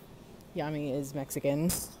parents. Yami is Mexican.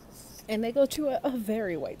 And they go to a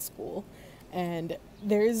very white school. And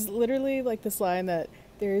there's literally like this line that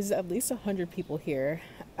There's at least 100 people here.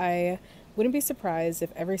 I wouldn't be surprised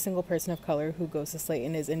if every single person of color who goes to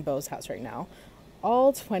Slayton is in Bo's house right now.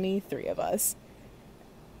 All 23 of us.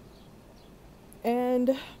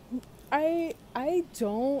 And I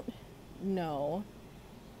don't know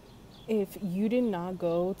if you did not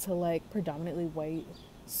go to like predominantly white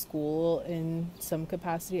school in some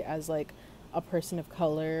capacity as like a person of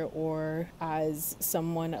color or as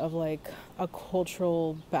someone of like a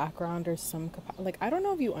cultural background or like I don't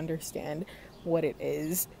know if you understand what it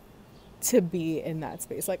is to be in that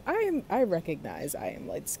space. Like I recognize I am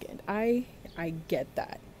light skinned. I get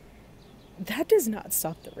that. That does not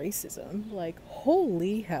stop the racism. Like,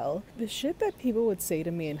 holy hell. The shit that people would say to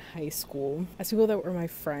me in high school as people that were my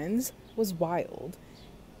friends was wild.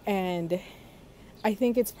 And I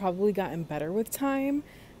think it's probably gotten better with time.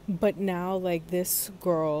 But now, like, this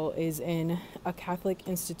girl is in a Catholic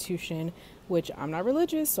institution, which I'm not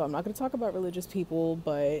religious, so I'm not going to talk about religious people.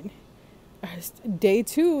 But day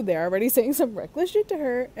 2, they're already saying some reckless shit to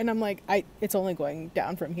her. And I'm like, it's only going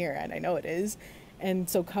down from here, and I know it is. And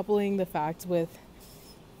so coupling the fact with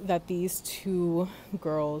that these 2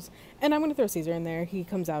 girls, and I'm going to throw Caesar in there. He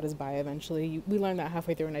comes out as bi eventually. We learned that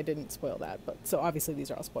halfway through and I didn't spoil that. But so obviously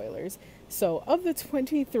these are all spoilers. So of the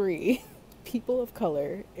 23 people of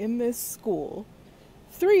color in this school,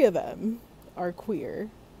 3 of them are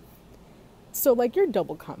queer. So like you're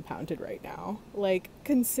double compounded right now. Like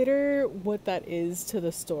consider what that is to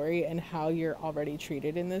the story and how you're already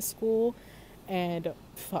treated in this school. And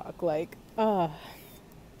fuck, like,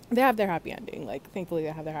 they have their happy ending. Like, thankfully,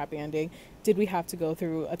 they have their happy ending. Did we have to go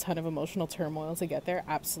through a ton of emotional turmoil to get there?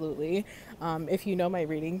 Absolutely. If you know my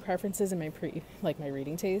reading preferences and my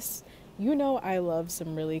reading tastes, you know I love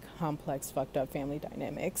some really complex, fucked up family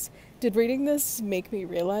dynamics. Did reading this make me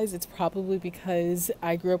realize it's probably because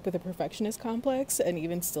I grew up with a perfectionist complex, and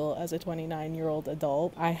even still as a 29-year-old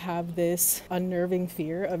adult, I have this unnerving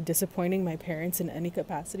fear of disappointing my parents in any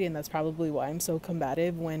capacity, and that's probably why I'm so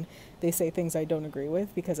combative when they say things I don't agree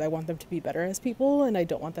with, because I want them to be better as people, and I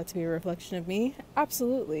don't want that to be a reflection of me.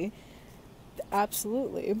 Absolutely.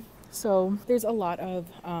 Absolutely. So there's a lot of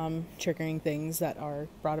triggering things that are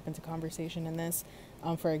brought up into conversation in this.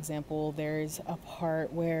 For example, there's a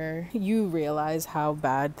part where you realize how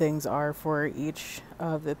bad things are for each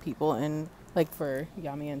of the people in, like for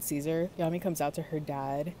Yami and Caesar. Yami comes out to her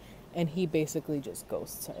dad and he basically just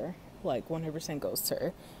ghosts her, like 100% ghosts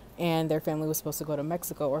her. And their family was supposed to go to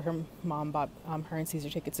Mexico, or her mom bought her and Caesar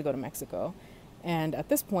tickets to go to Mexico. And at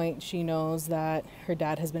this point, she knows that her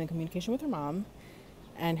dad has been in communication with her mom,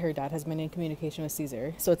 and her dad has been in communication with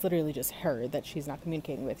Caesar. So it's literally just her that she's not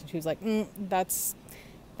communicating with. And she was like, that's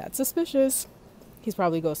suspicious. He's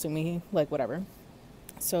probably ghosting me, like whatever.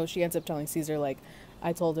 So she ends up telling Caesar, like,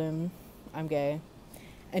 I told him I'm gay,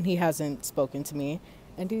 and he hasn't spoken to me.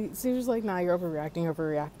 And Caesar's like, nah, you're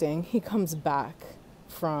overreacting. He comes back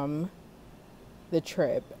from the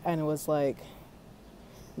trip and it was like,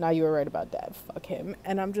 nah, you were right about dad, fuck him.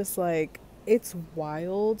 And I'm just like, it's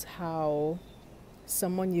wild how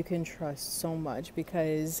someone you can trust so much,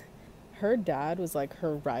 because her dad was like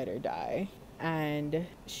her ride or die, and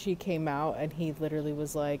she came out and he literally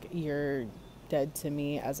was like, you're dead to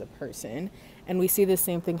me as a person. And we see the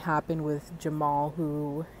same thing happen with Jamal,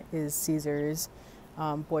 who is Caesar's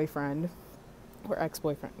boyfriend or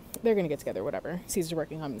ex-boyfriend. They're gonna get together, whatever. Caesar's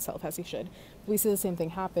working on himself, as he should. We see the same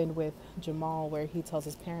thing happen with Jamal, where he tells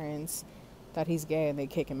his parents that he's gay and they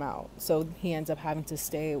kick him out. So he ends up having to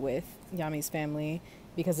stay with Yami's family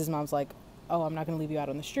because his mom's like, oh, I'm not going to leave you out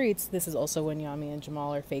on the streets. This is also when Yami and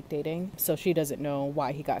Jamal are fake dating. So she doesn't know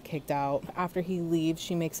why he got kicked out. After he leaves,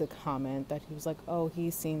 she makes a comment that he was like, oh,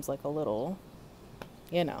 he seems like a little,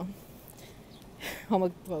 you know,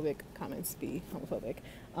 homophobic comments be homophobic.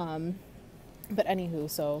 But anywho,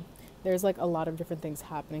 so there's like a lot of different things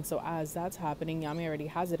happening. So as that's happening, Yami already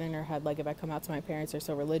has it in her head, like, if I come out to my parents, they're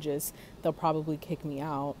so religious, they'll probably kick me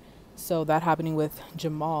out. So that happening with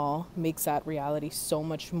Jamal makes that reality so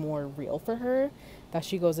much more real for her, that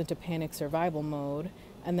she goes into panic survival mode.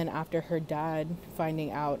 And then after her dad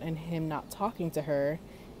finding out and him not talking to her,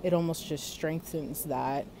 it almost just strengthens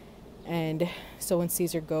that. And so when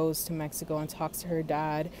Caesar goes to Mexico and talks to her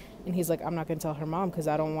dad, and he's like, I'm not going to tell her mom because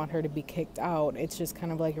I don't want her to be kicked out. It's just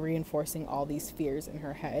kind of like reinforcing all these fears in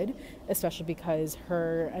her head, especially because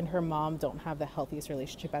her and her mom don't have the healthiest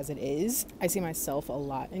relationship as it is. I see myself a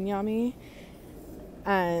lot in Yami.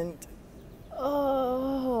 And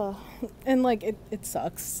like it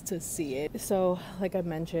sucks to see it. So like I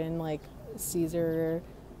mentioned, like Caesar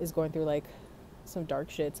is going through like some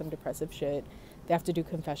dark shit, some depressive shit. They have to do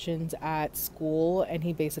confessions at school, and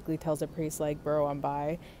he basically tells the priest like, bro, I'm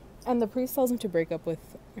bi. And the priest tells him to break up with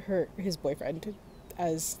his boyfriend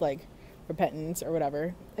as like repentance or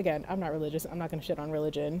whatever. Again, I'm not religious. I'm not going to shit on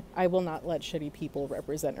religion. I will not let shitty people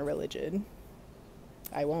represent a religion.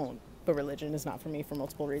 I won't. But religion is not for me for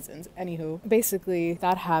multiple reasons. Anywho, basically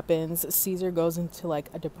that happens. Caesar goes into like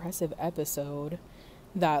a depressive episode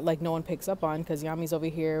that like no one picks up on because Yami's over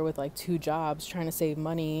here with like 2 jobs trying to save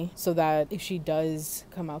money so that if she does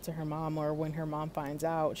come out to her mom, or when her mom finds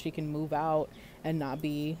out, she can move out and not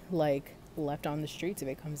be like left on the streets if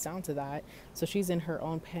it comes down to that. So she's in her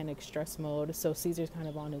own panic stress mode. So Caesar's kind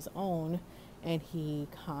of on his own and he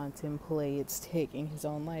contemplates taking his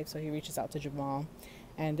own life. So he reaches out to Jamal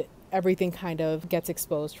and everything kind of gets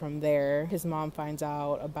exposed from there. His mom finds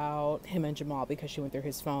out about him and Jamal because she went through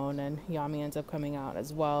his phone, and Yami ends up coming out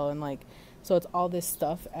as well. And like, so it's all this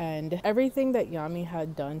stuff, and everything that Yami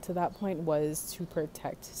had done to that point was to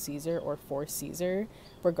protect Caesar or for Caesar.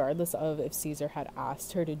 Regardless of if Caesar had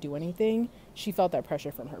asked her to do anything, she felt that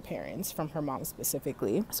pressure from her parents, from her mom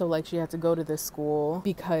specifically. So like, she had to go to this school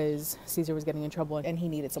because Caesar was getting in trouble and he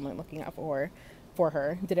needed someone looking out for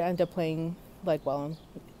her. Did it end up playing like well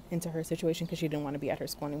into her situation because she didn't want to be at her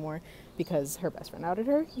school anymore because her best friend outed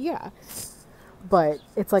her? Yeah. But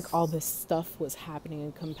it's like all this stuff was happening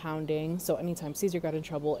and compounding. So anytime Caesar got in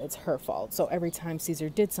trouble, it's her fault. So every time Caesar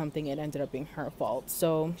did something, it ended up being her fault.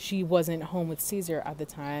 So she wasn't home with Caesar at the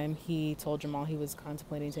time. He told Jamal he was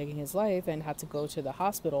contemplating taking his life and had to go to the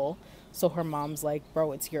hospital. So her mom's like,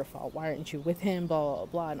 bro, it's your fault. Why aren't you with him? Blah, blah,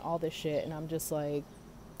 blah, and all this shit. And I'm just like,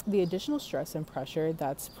 the additional stress and pressure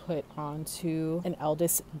that's put onto an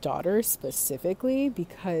eldest daughter specifically,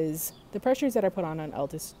 because the pressures that are put on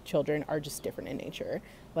eldest children are just different in nature.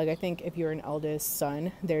 Like, I think if you're an eldest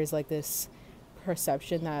son, there's like this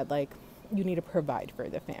perception that like you need to provide for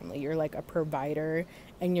the family. You're like a provider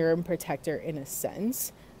and you're a protector in a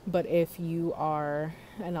sense. But if you are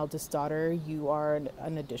an eldest daughter, you are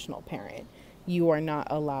an additional parent. You are not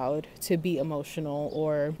allowed to be emotional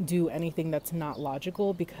or do anything that's not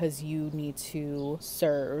logical because you need to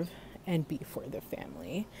serve and be for the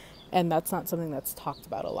family. And that's not something that's talked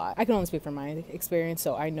about a lot. I can only speak from my experience,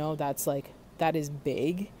 so I know that is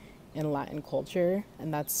big in Latin culture,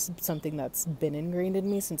 and that's something that's been ingrained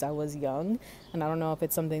in me since I was young. And I don't know if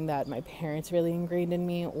it's something that my parents really ingrained in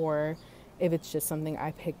me or if it's just something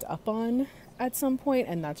I picked up on at some point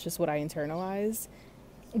and that's just what I internalized.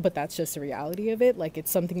 But that's just the reality of it. Like, it's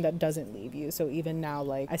something that doesn't leave you. So even now,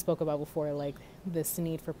 like I spoke about before, like this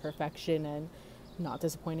need for perfection and not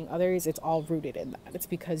disappointing others, it's all rooted in that. It's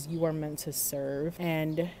because you are meant to serve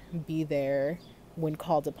and be there when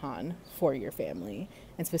called upon for your family,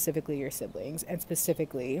 and specifically your siblings, and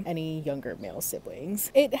specifically any younger male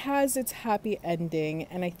siblings. It has its happy ending,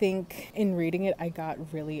 and I think in reading it I got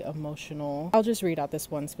really emotional. I'll just read out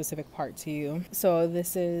this one specific part to you. So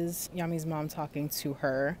this is Yami's mom talking to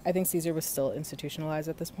her. I think Caesar was still institutionalized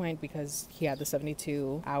at this point because he had the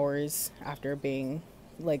 72 hours after being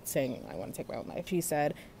like saying, I want to take my own life. She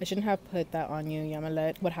said, I shouldn't have put that on you,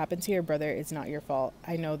 Yamalet. What happened to your brother is not your fault.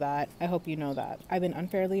 I know that. I hope you know that. I've been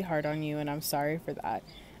unfairly hard on you and I'm sorry for that.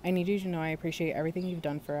 I need you to know I appreciate everything you've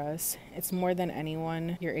done for us. It's more than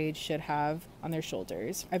anyone your age should have on their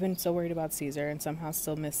shoulders. I've been so worried about Caesar and somehow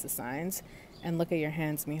still miss the signs. And look at your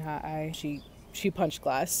hands, mija. She punched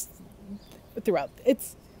glass throughout.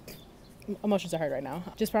 Emotions are hard right now.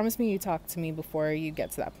 Just promise me you talk to me before you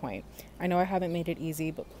get to that point. I know I haven't made it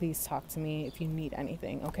easy, but please talk to me if you need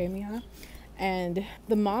anything, okay, mija? And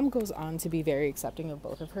the mom goes on to be very accepting of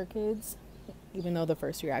both of her kids, even though the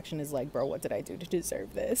first reaction is like, bro, what did I do to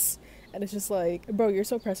deserve this? And it's just like, bro, you're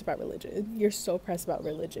so pressed about religion. You're so pressed about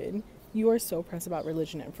religion. You are so pressed about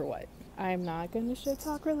religion, and for what? I'm not gonna shit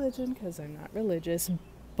talk religion because I'm not religious,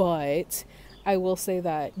 but I will say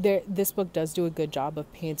that this book does do a good job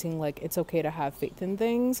of painting like it's okay to have faith in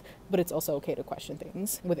things, but it's also okay to question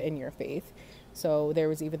things within your faith. So there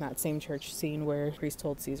was even that same church scene where the priest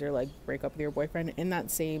told Caesar, like, break up with your boyfriend. In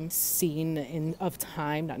that same scene of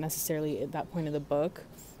time, not necessarily at that point of the book,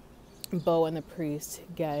 Bo and the priest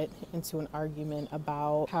get into an argument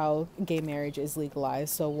about how gay marriage is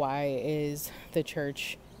legalized. So why is the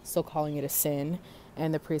church still calling it a sin?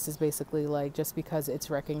 And the priest is basically like, just because it's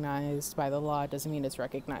recognized by the law doesn't mean it's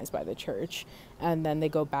recognized by the church. And then they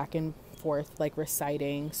go back and forth, like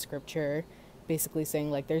reciting scripture, basically saying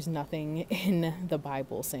like there's nothing in the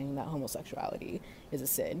Bible saying that homosexuality is a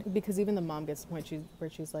sin. Because even the mom gets to the point where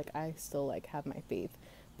she's like, I still like have my faith,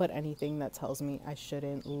 but anything that tells me I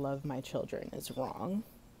shouldn't love my children is wrong.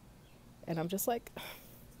 And I'm just like,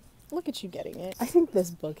 look at you getting it. I think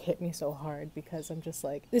this book hit me so hard because I'm just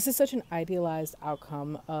like, this is such an idealized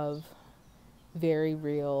outcome of very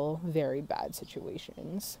real, very bad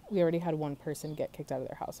situations. We already had one person get kicked out of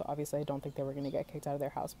their house, so obviously I don't think they were going to get kicked out of their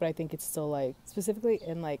house, but I think it's still like, specifically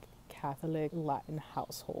in like Catholic Latin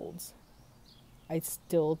households, I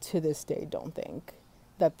still to this day don't think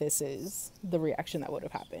that this is the reaction that would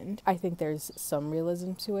have happened. I think there's some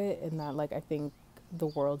realism to it in that, like, I think the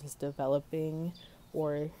world is developing,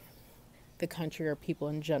 or the country or people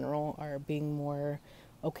in general are being more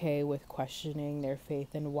okay with questioning their faith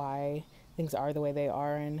and why things are the way they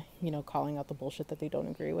are, and, you know, calling out the bullshit that they don't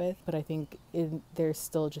agree with. But I think there's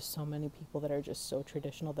still just so many people that are just so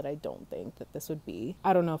traditional that I don't think that this would be,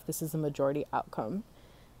 I don't know if this is the majority outcome,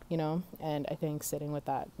 you know. And I think sitting with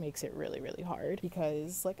that makes it really, really hard,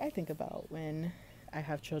 because like I think about when I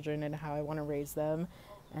have children and how I want to raise them,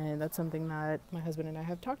 and that's something that my husband and I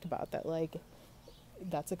have talked about, that like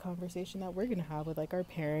that's a conversation that we're gonna have with like our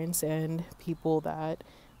parents and people that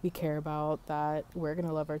we care about, that we're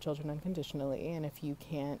gonna love our children unconditionally, and if you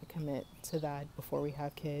can't commit to that before we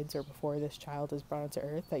have kids or before this child is brought into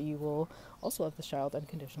earth, that you will also love this child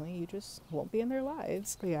unconditionally, you just won't be in their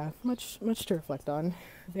lives. But yeah, much to reflect on.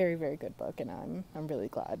 Very, very good book, and I'm really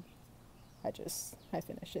glad I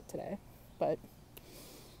finished it today. But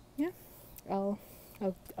yeah, I'll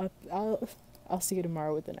see you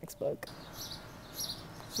tomorrow with the next book.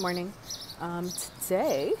 Morning.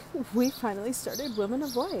 Today we finally started Women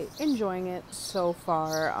of Light. Enjoying it so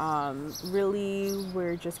far. Really,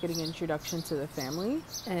 we're just getting an introduction to the family,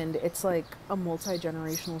 and it's like a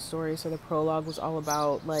multi-generational story. So the prologue was all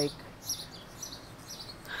about like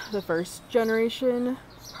the first generation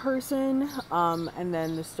person, and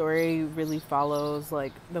then the story really follows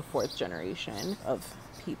like the fourth generation of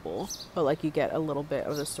people, but like you get a little bit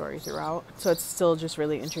of the story throughout, so it's still just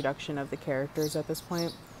really introduction of the characters at this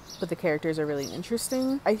point, but the characters are really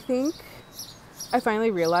interesting. I think I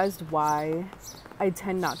finally realized why I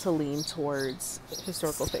tend not to lean towards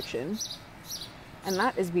historical fiction, and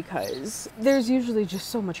that is because there's usually just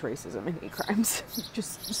so much racism in hate crimes.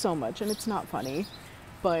 Just so much, and it's not funny.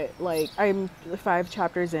 But like I'm 5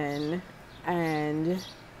 chapters in, and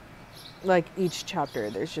like each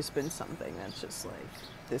chapter there's just been something that's just like,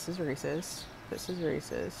 this is racist, this is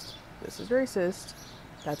racist, this is racist,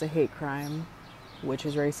 that's a hate crime, which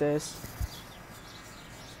is racist.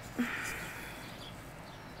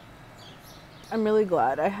 I'm really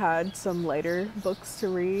glad I had some lighter books to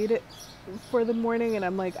read for the morning, and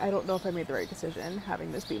I'm like, I don't know if I made the right decision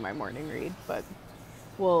having this be my morning read, but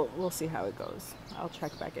we'll see how it goes. I'll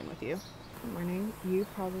check back in with you. Good morning. You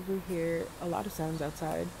probably hear a lot of sounds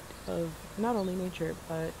outside of not only nature,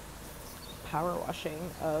 but power washing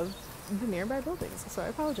of the nearby buildings, so I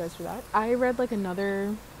apologize for that. I read like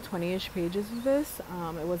another 20-ish pages of this.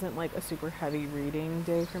 It wasn't like a super heavy reading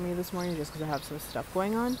day for me this morning, just because I have some stuff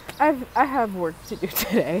going on. I have work to do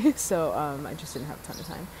today, so I just didn't have a ton of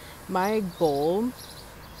time. My goal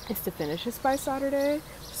is to finish this by Saturday,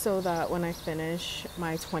 so that when I finish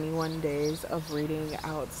my 21 days of reading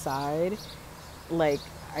outside, like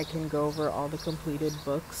I can go over all the completed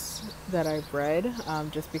books that I've read,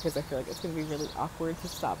 just because I feel like it's going to be really awkward to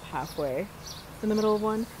stop halfway in the middle of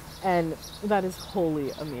one, and that is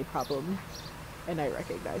wholly a me problem, and I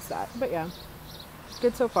recognize that. But yeah,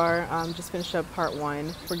 good so far. Just finished up part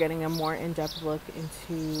 1. We're getting a more in-depth look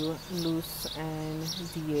into Luz and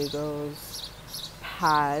Diego's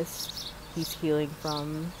past. He's healing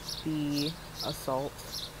from the assault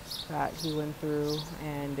that he went through,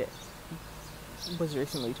 and was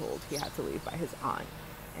recently told he had to leave by his aunt,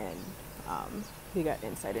 and he got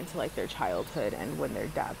insight into like their childhood and when their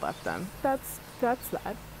dad left them. That's that.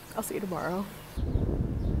 I'll see you tomorrow.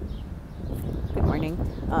 Good morning.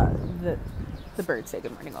 The birds say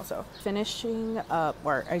good morning also. Finishing up,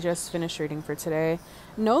 or I just finished reading for today.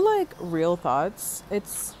 No like real thoughts.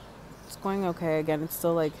 It's going okay. Again, it's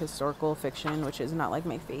still like historical fiction, which is not like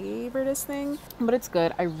my favoriteest thing, but it's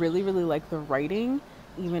good. I really like the writing,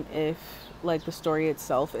 even if like the story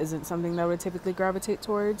itself isn't something that I would typically gravitate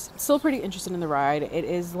towards. Still pretty interested in the ride. It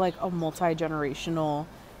is like a multi-generational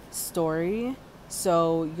story,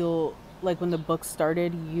 so you'll like when the book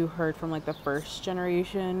started, you heard from like the first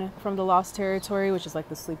generation from the Lost Territory, which is like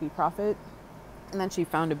the Sleepy Prophet, and then she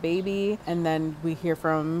found a baby, and then we hear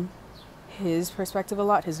from his perspective a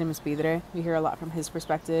lot. His name is Pedre. We hear a lot from his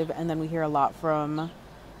perspective, and then we hear a lot from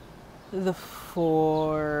the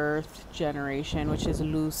 4th generation, which is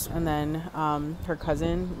Luz, and then her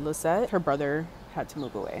cousin Lucette. Her brother had to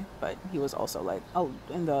move away, but he was also like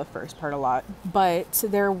in the first part a lot. But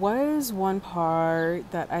there was one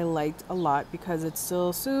part that I liked a lot because it's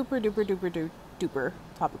still super duper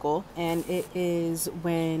topical, and it is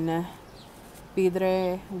when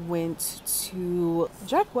Bidre went to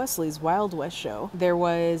Jack Wesley's Wild West show. There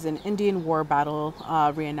was an Indian war battle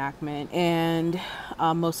reenactment, and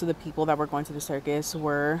most of the people that were going to the circus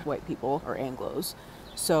were white people or Anglos.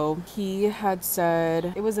 So he had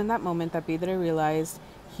said it was in that moment that Bidre realized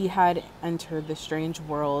he had entered the strange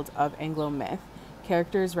world of Anglo myth.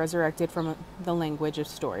 Characters resurrected from the language of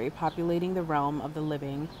story, populating the realm of the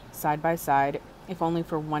living side by side, if only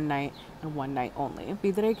for one night and one night only.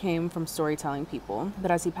 Bidre came from storytelling people,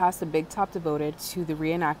 but as he passed the big top devoted to the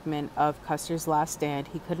reenactment of Custer's last stand,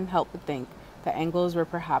 he couldn't help but think that Anglos were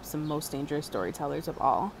perhaps the most dangerous storytellers of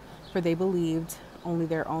all, for they believed only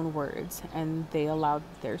their own words, and they allowed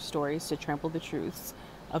their stories to trample the truths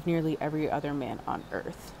of nearly every other man on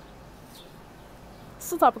earth.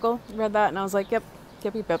 Still topical. Read that and I was like, yep.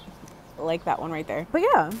 Like that one right there. But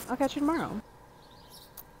yeah, I'll catch you tomorrow.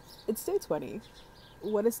 It's day 20.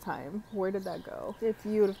 What is time? Where did that go? If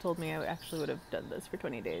you would have told me I actually would have done this for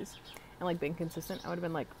 20 days and like been consistent, I would have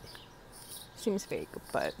been like, seems fake,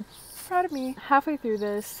 but proud of me. Halfway through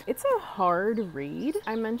this, it's a hard read.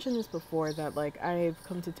 I mentioned this before that like I've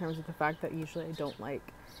come to terms with the fact that usually I don't like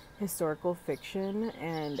historical fiction,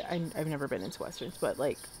 and I've never been into Westerns, but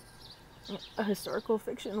like a historical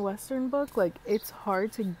fiction Western book, like it's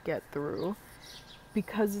hard to get through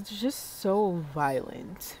because it's just so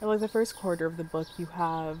violent. And like the first quarter of the book, you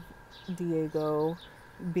have Diego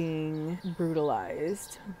being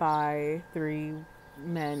brutalized by 3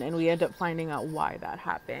 men, and we end up finding out why that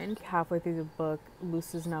happened. Halfway through the book,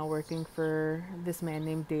 Luz is now working for this man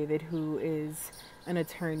named David, who is an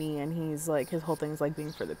attorney, and he's like, his whole thing is like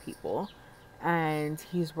being for the people, and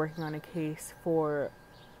he's working on a case for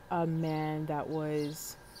a man that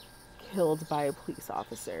was killed by a police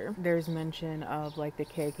officer. There's mention of like the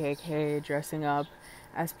KKK dressing up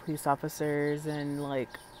as police officers and like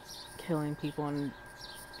killing people and,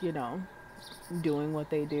 you know, doing what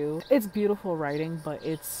they do. It's beautiful writing, but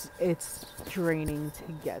it's draining to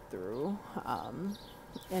get through,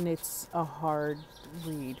 and it's a hard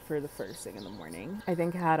read for the first thing in the morning. I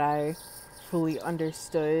think had I fully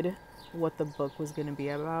understood what the book was going to be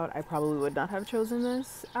about, I probably would not have chosen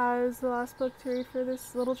this as the last book to read for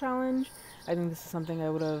this little challenge. I think this is something I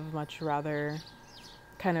would have much rather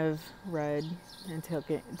kind of read and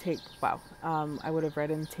I would have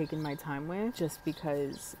read and taken my time with, just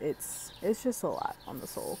because it's just a lot on the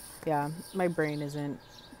soul. Yeah, my brain isn't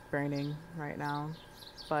burning right now,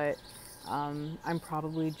 but I'm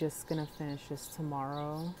probably just gonna finish this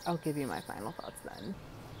tomorrow. I'll give you my final thoughts then.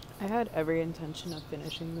 I had every intention of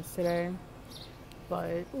finishing this today,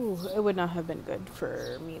 but it would not have been good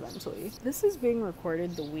for me mentally. This is being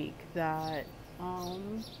recorded the week that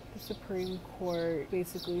the Supreme Court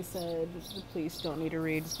basically said the police don't need to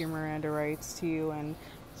read your Miranda rights to you, and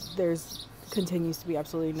there's continues to be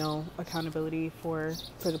absolutely no accountability for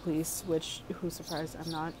the police, which, who's surprised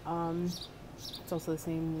I'm not. It's also the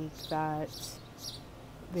same week that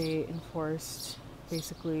they enforced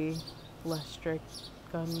basically less strict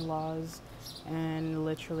gun laws, and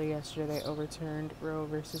literally yesterday they overturned Roe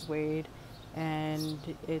versus Wade, and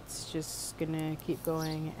it's just gonna keep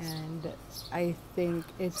going. And I think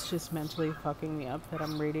it's just mentally fucking me up that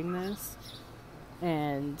I'm reading this,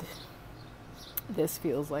 and this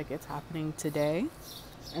feels like it's happening today,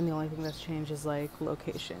 and the only thing that's changed is like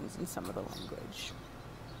locations and some of the language.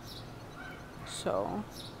 So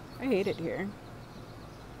I hate it here.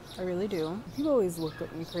 I really do. People always looked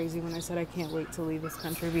at me crazy when I said I can't wait to leave this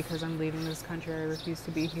country because I'm leaving this country. I refuse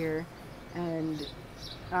to be here. And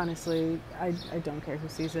honestly, I don't care who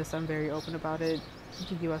sees this. I'm very open about it.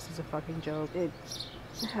 The US is a fucking joke. It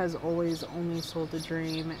has always only sold a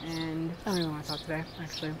dream, and I don't even want to talk today,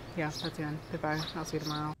 actually. Yeah, that's the end. Goodbye. I'll see you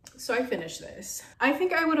tomorrow. So I finished this. I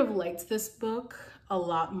think I would have liked this book a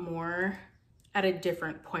lot more at a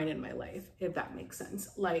different point in my life, if that makes sense.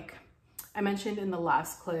 Like I mentioned in the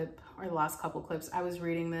last clip, or the last couple clips, I was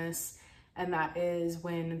reading this, and that is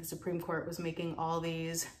when the Supreme Court was making all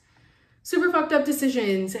these super fucked up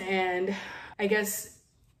decisions, and I guess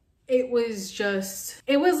it was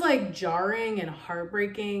like jarring and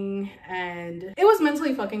heartbreaking, and it was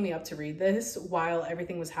mentally fucking me up to read this while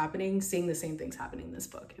everything was happening, seeing the same things happening in this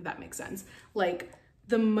book, if that makes sense. Like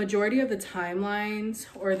the majority of the timelines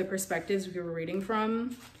or the perspectives we were reading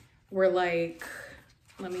from were like,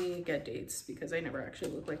 let me get dates because I never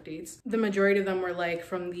actually look like dates. The majority of them were like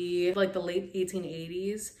from the late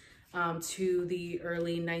 1880s to the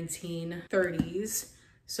early 1930s.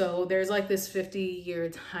 So there's like this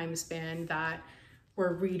 50-year time span that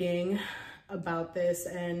we're reading about this,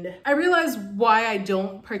 and I realized why I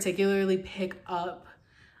don't particularly pick up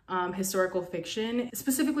historical fiction,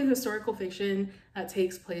 specifically historical fiction that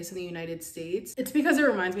takes place in the United States, it's because it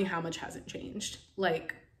reminds me how much hasn't changed.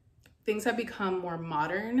 Like, things have become more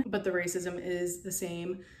modern, but the racism is the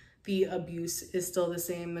same. The abuse is still the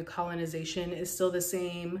same. The colonization is still the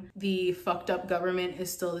same. The fucked up government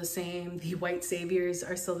is still the same. The white saviors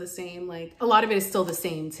are still the same. Like, a lot of it is still the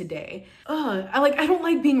same today. I don't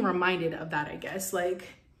like being reminded of that, I guess. Like,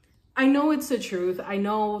 I know it's the truth. I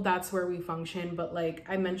know that's where we function, but like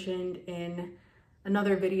I mentioned in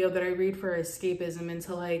another video that I read for escapism and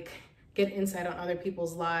to like get insight on other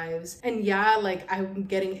people's lives. And yeah, like I'm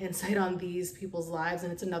getting insight on these people's lives,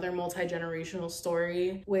 and it's another multi-generational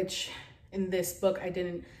story, which in this book I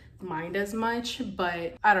didn't mind as much,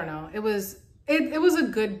 but I don't know. It was a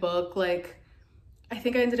good book. Like, I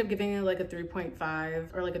think I ended up giving it like a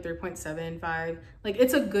 3.5 or like a 3.75. Like,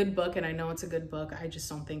 it's a good book, and I know it's a good book. I just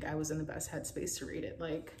don't think I was in the best headspace to read it.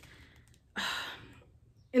 Like,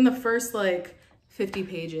 in the first like 50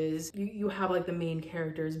 pages, you have like the main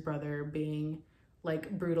character's brother being like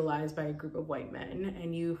brutalized by a group of white men,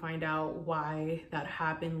 and you find out why that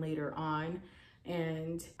happened later on.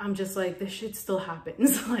 And I'm just like, this shit still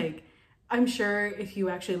happens. Like, I'm sure if you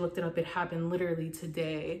actually looked it up, it happened literally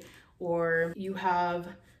today. Or you have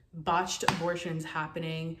botched abortions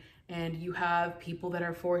happening, and you have people that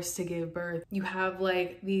are forced to give birth. You have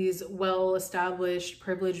like these well-established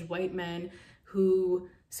privileged white men who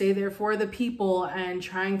say they're for the people and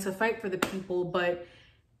trying to fight for the people, but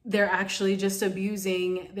they're actually just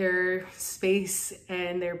abusing their space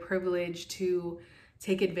and their privilege to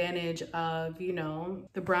take advantage of, you know,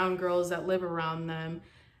 the brown girls that live around them,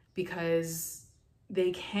 because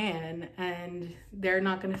they can, and they're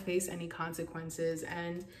not going to face any consequences.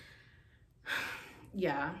 And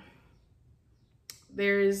yeah,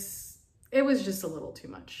 it was just a little too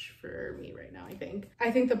much for me right now. I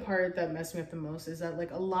think the part that messed me up the most is that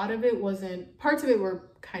like a lot of it wasn't, parts of it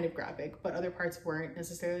were kind of graphic, but other parts weren't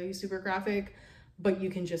necessarily super graphic. But you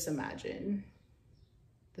can just imagine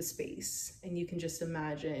the space, and you can just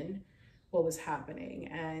imagine what was happening,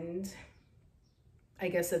 and I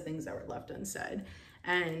guess the things that were left unsaid.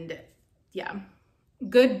 And yeah,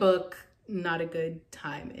 good book, not a good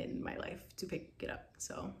time in my life to pick it up.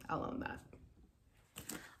 So I'll own that.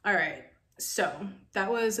 All right, so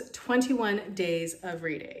that was 21 days of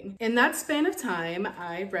reading. In that span of time,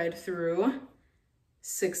 I read through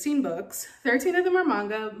 16 books. 13 of them are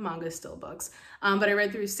manga still books. But I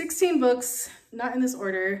read through 16 books, not in this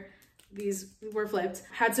order. These were flipped.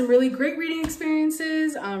 Had some really great reading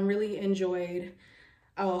experiences. Really enjoyed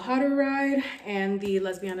Haru Ride and the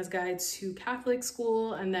Lesbiana's Guide to Catholic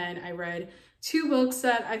School. And then I read 2 books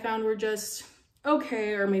that I found were just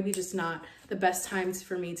okay, or maybe just not the best times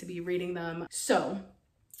for me to be reading them. So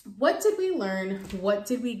what did we learn? What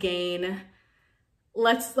did we gain?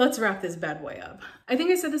 Let's wrap this bad boy up. I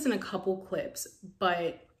think I said this in a couple clips,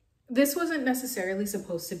 but this wasn't necessarily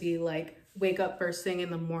supposed to be like wake up first thing in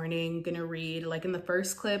the morning, gonna read. Like in the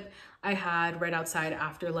first clip I had right outside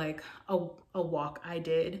after like a walk I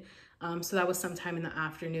did. So that was sometime in the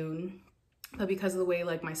afternoon. But because of the way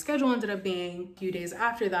like my schedule ended up being, a few days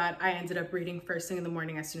after that, I ended up reading first thing in the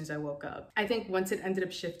morning as soon as I woke up. I think once it ended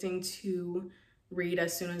up shifting to read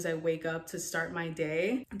as soon as I wake up to start my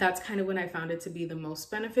day, that's kind of when I found it to be the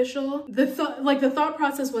most beneficial. The thought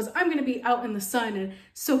process was, I'm gonna be out in the sun and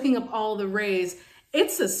soaking up all the rays.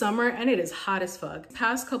 It's the summer and it is hot as fuck.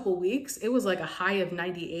 Past couple weeks, it was like a high of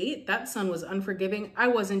 98. That sun was unforgiving. I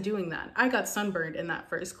wasn't doing that. I got sunburned in that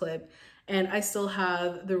first clip, and I still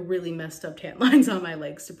have the really messed up tan lines on my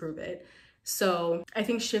legs to prove it. So I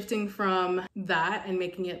think shifting from that and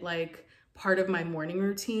making it like part of my morning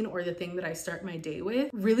routine, or the thing that I start my day with,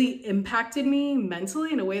 really impacted me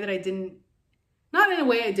mentally in a way that not in a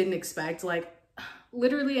way I didn't expect. Like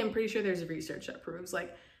literally, I'm pretty sure there's research that proves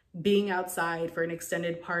like being outside for an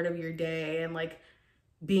extended part of your day and like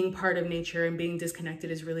being part of nature and being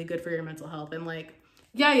disconnected is really good for your mental health. And like,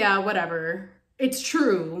 yeah, whatever. It's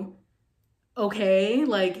true. Okay,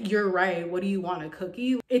 like you're right. What do you want, a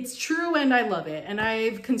cookie? It's true, and I love it. And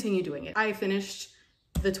I've continued doing it. I finished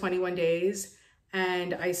the 21 days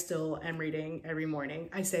and I still am reading every morning.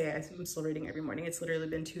 I say I'm still reading every morning. It's literally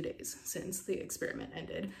been 2 days since the experiment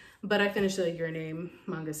ended. But I finished the Your Name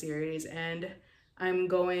manga series, and I'm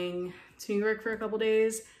going to New York for a couple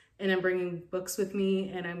days, and I'm bringing books with me,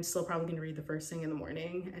 and I'm still probably gonna read the first thing in the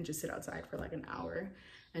morning and just sit outside for like an hour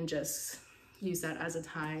and just use that as a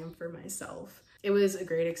time for myself. It was a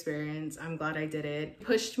great experience. I'm glad I did it. It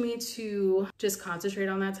pushed me to just concentrate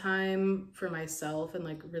on that time for myself and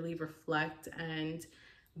like really reflect and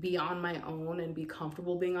be on my own and be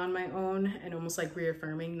comfortable being on my own, and almost like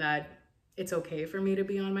reaffirming that it's okay for me to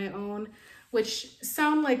be on my own, which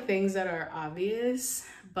sound like things that are obvious,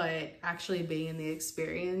 but actually being in the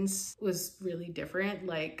experience was really different.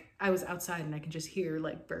 Like, I was outside and I could just hear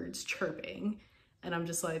like birds chirping, and I'm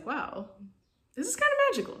just like, wow, this is kind of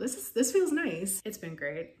magical. This feels nice. It's been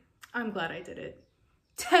great. I'm glad I did it.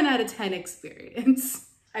 10 out of 10 experience.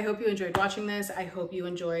 I hope you enjoyed watching this. I hope you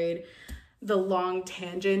enjoyed the long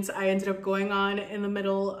tangents I ended up going on in the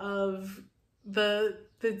middle of the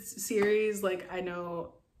series. Like, I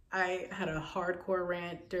know I had a hardcore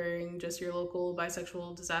rant during Just Your Local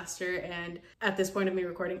Bisexual Disaster, and at this point of me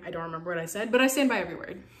recording, I don't remember what I said, but I stand by every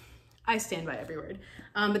word. I stand by every word.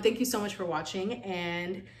 But thank you so much for watching,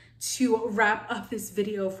 and to wrap up this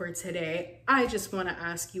video for today, I just want to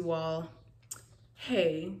ask you all,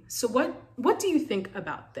 hey, so what do you think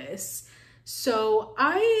about this? So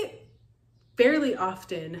I fairly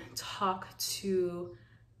often talk to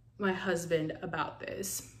my husband about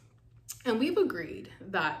this, and we've agreed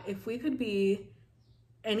that if we could be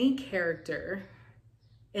any character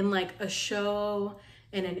in like a show,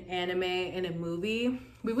 in an anime, in a movie,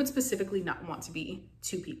 we would specifically not want to be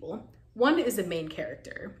two people. One is the main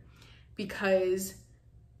character, because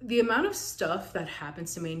the amount of stuff that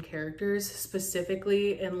happens to main characters,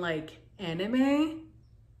 specifically in like anime,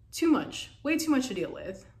 too much, way too much to deal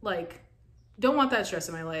with. Like, don't want that stress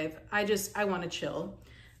in my life. I want to chill.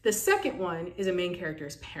 The second one is a main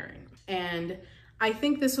character's parent. And I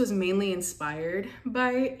think this was mainly inspired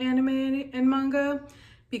by anime and manga,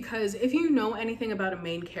 because if you know anything about a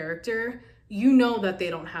main character, you know that they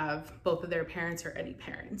don't have both of their parents or any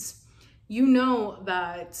parents. You know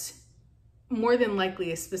that more than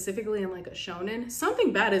likely, specifically in like a shonen,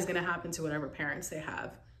 something bad is gonna happen to whatever parents they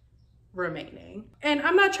have remaining. And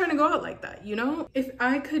I'm not trying to go out like that, you know? If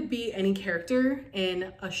I could be any character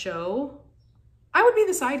in a show, I would be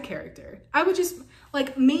the side character. I would just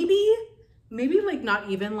like, maybe like not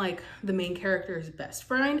even like the main character's best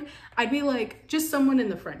friend. I'd be like just someone in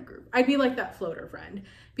the friend group. I'd be like that floater friend,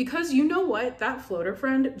 because you know what? That floater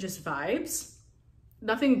friend just vibes.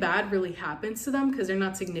 Nothing bad really happens to them because they're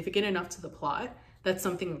not significant enough to the plot that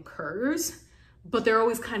something occurs, but they're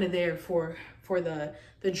always kind of there for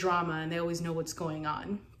the drama, and they always know what's going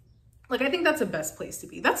on. Like, I think that's the best place to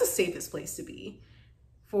be. That's the safest place to be.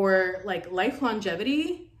 For like life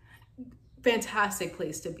longevity, fantastic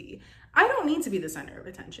place to be. I don't need to be the center of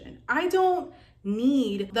attention. I don't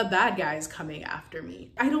need the bad guys coming after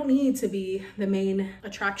me. I don't need to be the main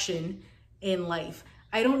attraction in life.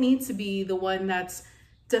 I don't need to be the one that's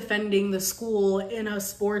defending the school in a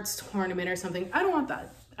sports tournament or something. I don't want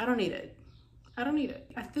that. I don't need it. I don't need it.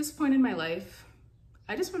 At this point in my life,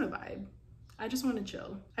 I just want to vibe. I just want to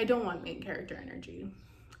chill. I don't want main character energy.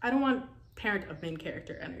 I don't want parent of main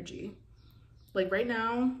character energy. Like right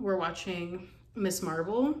now, we're watching Miss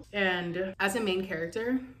Marvel, and as a main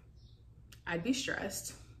character, I'd be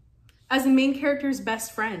stressed. As a main character's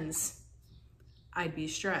best friends, I'd be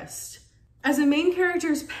stressed. As a main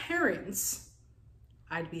character's parents,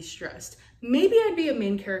 I'd be stressed. Maybe I'd be a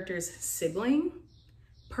main character's sibling.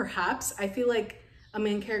 Perhaps. I feel like a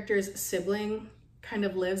main character's sibling kind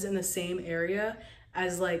of lives in the same area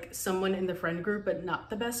as like someone in the friend group, but not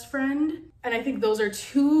the best friend. And I think those are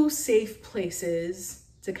two safe places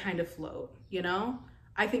to kind of float, you know?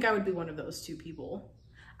 I think I would be one of those two people.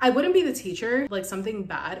 I wouldn't be the teacher. Like, something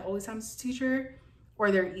bad always happens to the teacher,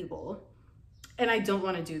 or they're evil. And I don't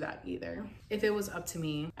want to do that either. If it was up to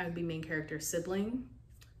me, I would be main character sibling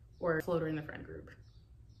or floater in the friend group.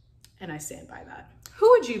 And I stand by that. Who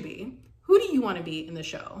would you be? Who do you want to be in the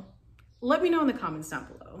show? Let me know in the comments down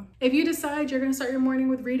below. If you decide you're going to start your morning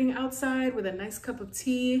with reading outside with a nice cup of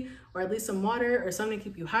tea, or at least some water or something to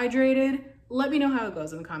keep you hydrated, let me know how it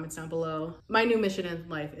goes in the comments down below. My new mission in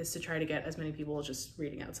life is to try to get as many people just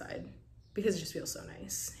reading outside, because it just feels so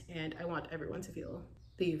nice. And I want everyone to feel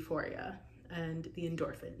the euphoria and the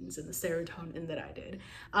endorphins and the serotonin that I did.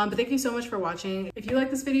 But thank you so much for watching. If you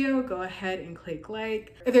like this video, go ahead and click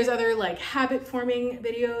like. If there's other like habit forming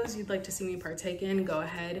videos you'd like to see me partake in, go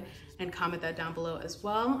ahead and comment that down below as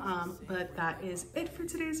well. But that is it for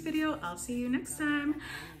today's video. I'll see you next time.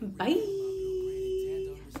 Bye.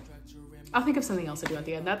 I'll think of something else to do at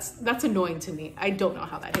the end. That's annoying to me. I don't know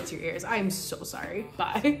how that hits your ears. I am so sorry.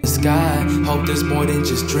 Bye. Sky, hope there's more than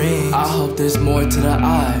just dreams. I hope there's more to the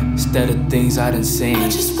eye instead of things I done seen. I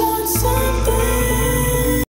just want something.